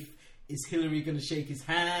see is Hillary going to shake his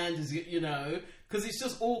hand? Is it, because it's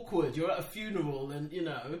just awkward. You're at a funeral, and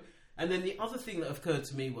And then the other thing that occurred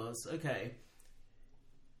to me was, okay,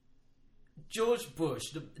 George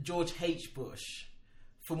H. Bush,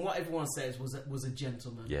 from what everyone says, was a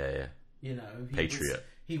gentleman. Yeah. Patriot.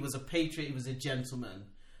 He was a patriot. He was a gentleman.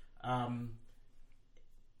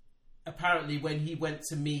 Apparently, when he went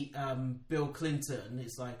to meet Bill Clinton,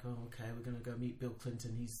 it's like, oh, okay, we're going to go meet Bill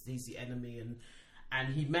Clinton. He's the enemy,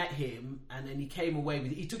 and he met him, and then he came away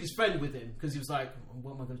with. He took his friend with him because he was like,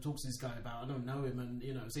 "What am I going to talk to this guy about? I don't know him." And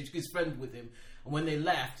so he took his friend with him. And when they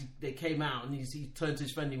left, they came out, and he turned to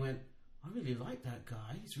his friend. And he went, "I really like that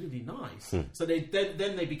guy. He's really nice." So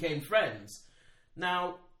then they became friends.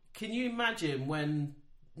 Now, can you imagine when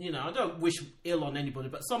I don't wish ill on anybody,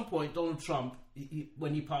 but at some point, Donald Trump,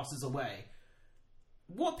 when he passes away,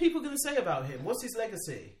 what people going to say about him? What's his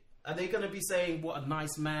legacy? Are they going to be saying what a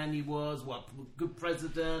nice man he was, what a good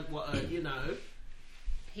president,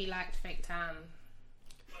 He liked fake tan.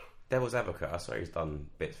 Devil's advocate, I swear he's done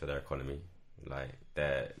bits for their economy. Like,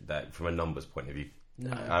 that from a numbers point of view,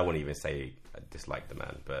 No. I wouldn't even say I dislike the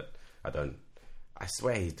man, but I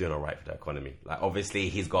swear he's doing all right for the economy. Like, obviously,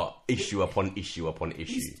 he's got issue upon issue upon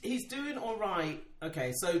issue. He's doing all right.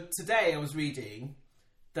 Okay, so today I was reading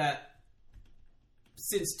that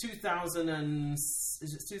since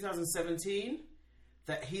 2017,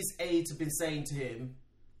 that his aides have been saying to him,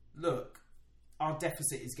 look, our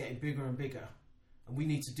deficit is getting bigger and bigger, and we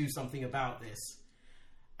need to do something about this.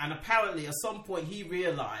 And apparently, at some point, he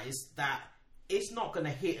realised that it's not going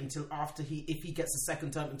to hit until if he gets a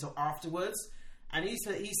second term, until afterwards. And he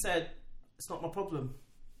said, it's not my problem.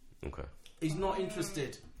 Okay. He's not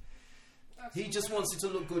interested. He just wants it to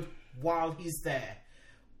look good while he's there.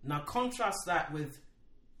 Now contrast that with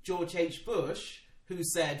George H. Bush, who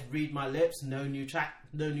said, read my lips, no new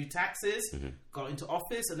taxes, got into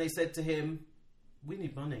office, and they said to him, we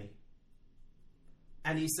need money.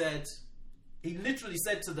 And he literally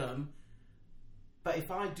said to them, but if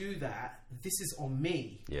I do that, this is on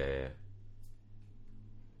me. Yeah.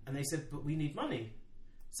 And they said, but we need money.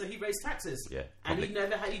 So he raised taxes. Yeah. And he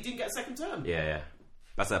didn't get a second term. Yeah.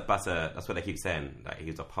 That's what they keep saying. Like, he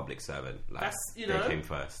was a public servant. Like, they came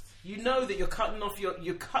first. You know that you're cutting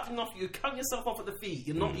yourself off at the feet.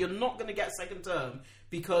 You're not going to get a second term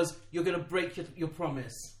because you're going to break your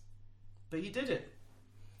promise. But he did it.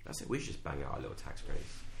 That's it. We should just bang out our little tax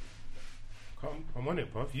raise. I'm on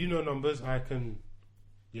it, bruv. You know numbers. I can.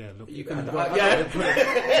 Yeah, look. You can. Agree. I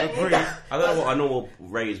don't know what a normal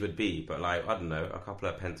raise would be, but like, I don't know, a couple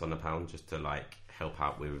of pence on the pound just to like help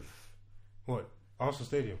out with What? Arsenal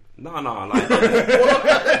Stadium? No,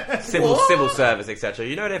 like civil service, etc.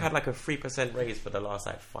 You know, they've had like a 3% raise for the last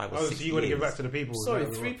like 5 or 6 years. So you want to give back to the people? Sorry,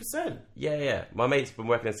 3%. Yeah. My mate's been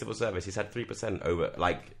working in civil service. He's had 3% over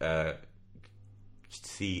like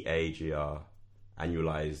CAGR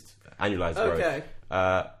annualized Okay.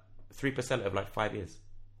 growth. 3% of like 5 years.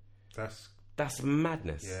 That's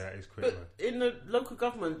madness. Yeah, it's crazy. But in the local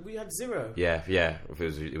government, we had 0. Yeah.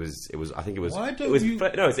 It was. I think it was. Why don't it was you?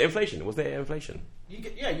 No, it's inflation. Was there inflation? You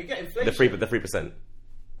get inflation. The 3%.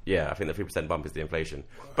 Yeah, I think the 3% bump is the inflation.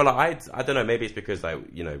 But like, I don't know. Maybe it's because like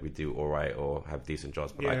we do all right or have decent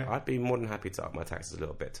jobs. But like, I'd be more than happy to up my taxes a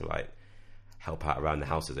little bit to like help out around the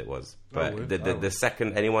house as it was. But the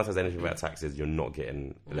second anyone says anything about taxes, you're not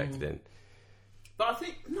getting elected in. But I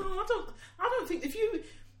think I don't think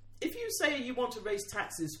if you say you want to raise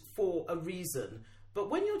taxes for a reason,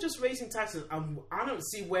 but when you're just raising taxes, I don't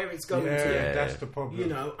see where it's going to. Yeah, that's the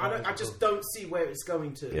problem. I just don't see where it's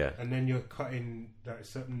going to. Yeah. And then you're cutting like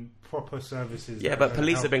certain proper services. Yeah, but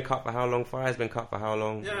police have been cut for how long? Fire's been cut for how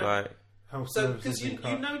long? Yeah. Like, health So services because you been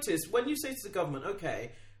cut. notice when you say to the government,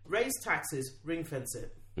 okay, raise taxes, ring fence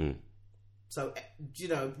it. So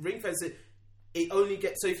ring fence it. It only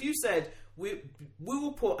gets. So if you said we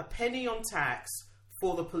will put a penny on tax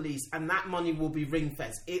for the police, and that money will be ring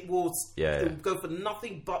fenced. It will go for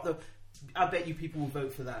nothing but I bet you people will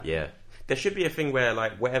vote for that. Yeah, there should be a thing where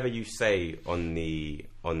like whatever you say on the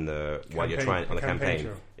while you're trying on the campaign,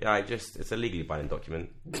 it's a legally binding document.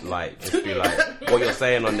 Like, just be like what you're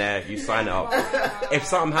saying on there, you sign it up. If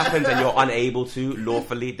something happens and you're unable to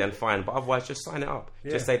lawfully, then fine. But otherwise, just sign it up.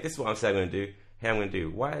 Yeah. Just say this is what I'm saying I'm going to do. Hey, I'm going to do.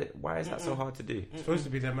 Why is that so hard to do? It's supposed to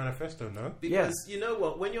be their manifesto, no? Because you know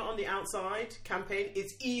what? When you're on the outside campaign,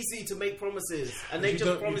 it's easy to make promises, and they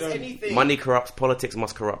just promise anything. Money corrupts. Politics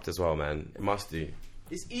must corrupt as well, man. It must do.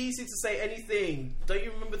 It's easy to say anything. Don't you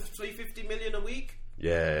remember the 350 million a week?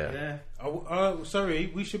 Yeah.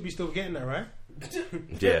 Sorry, we should be still getting that, right?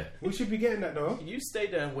 Yeah. We should be getting that, though. You stay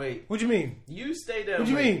there and wait. What do you mean? You stay there. What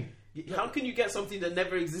do you mean? How can you get something that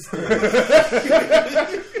never existed?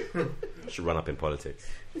 Should run up in politics.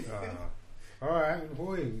 Alright,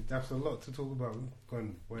 boy, that's a lot to talk about.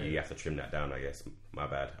 You have to trim that down, I guess. My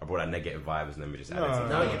bad. I brought out negative vibes and then we just added some.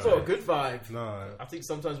 No, you brought a good vibe. No. I think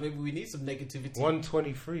sometimes maybe we need some negativity.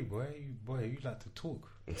 123, boy, you like to talk.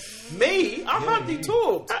 Me? I hardly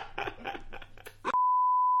talk.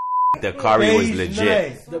 The curry was Beige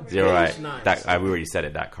legit. night. You're right. Beige night. That we already said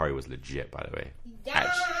it. That curry was legit, by the way.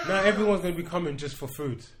 Actually, Now everyone's going to be coming just for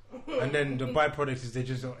food. And then the byproduct is they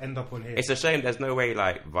just end up on here. it's a shame there's no way,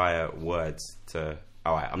 like, via words to.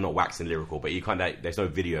 Alright, I'm not waxing lyrical, but you can't. Like, there's no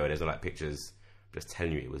video. There's no like pictures. I'm just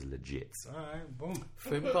telling you, it was legit. Alright, boom.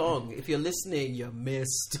 Frimpong, if you're listening, you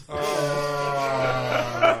missed.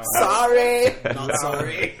 Oh. Sorry. Not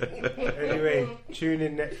sorry. Anyway, tune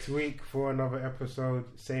in next week for another episode.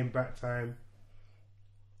 Same bat time.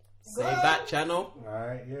 Same back channel.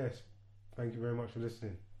 Alright, yes. Thank you very much for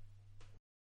listening.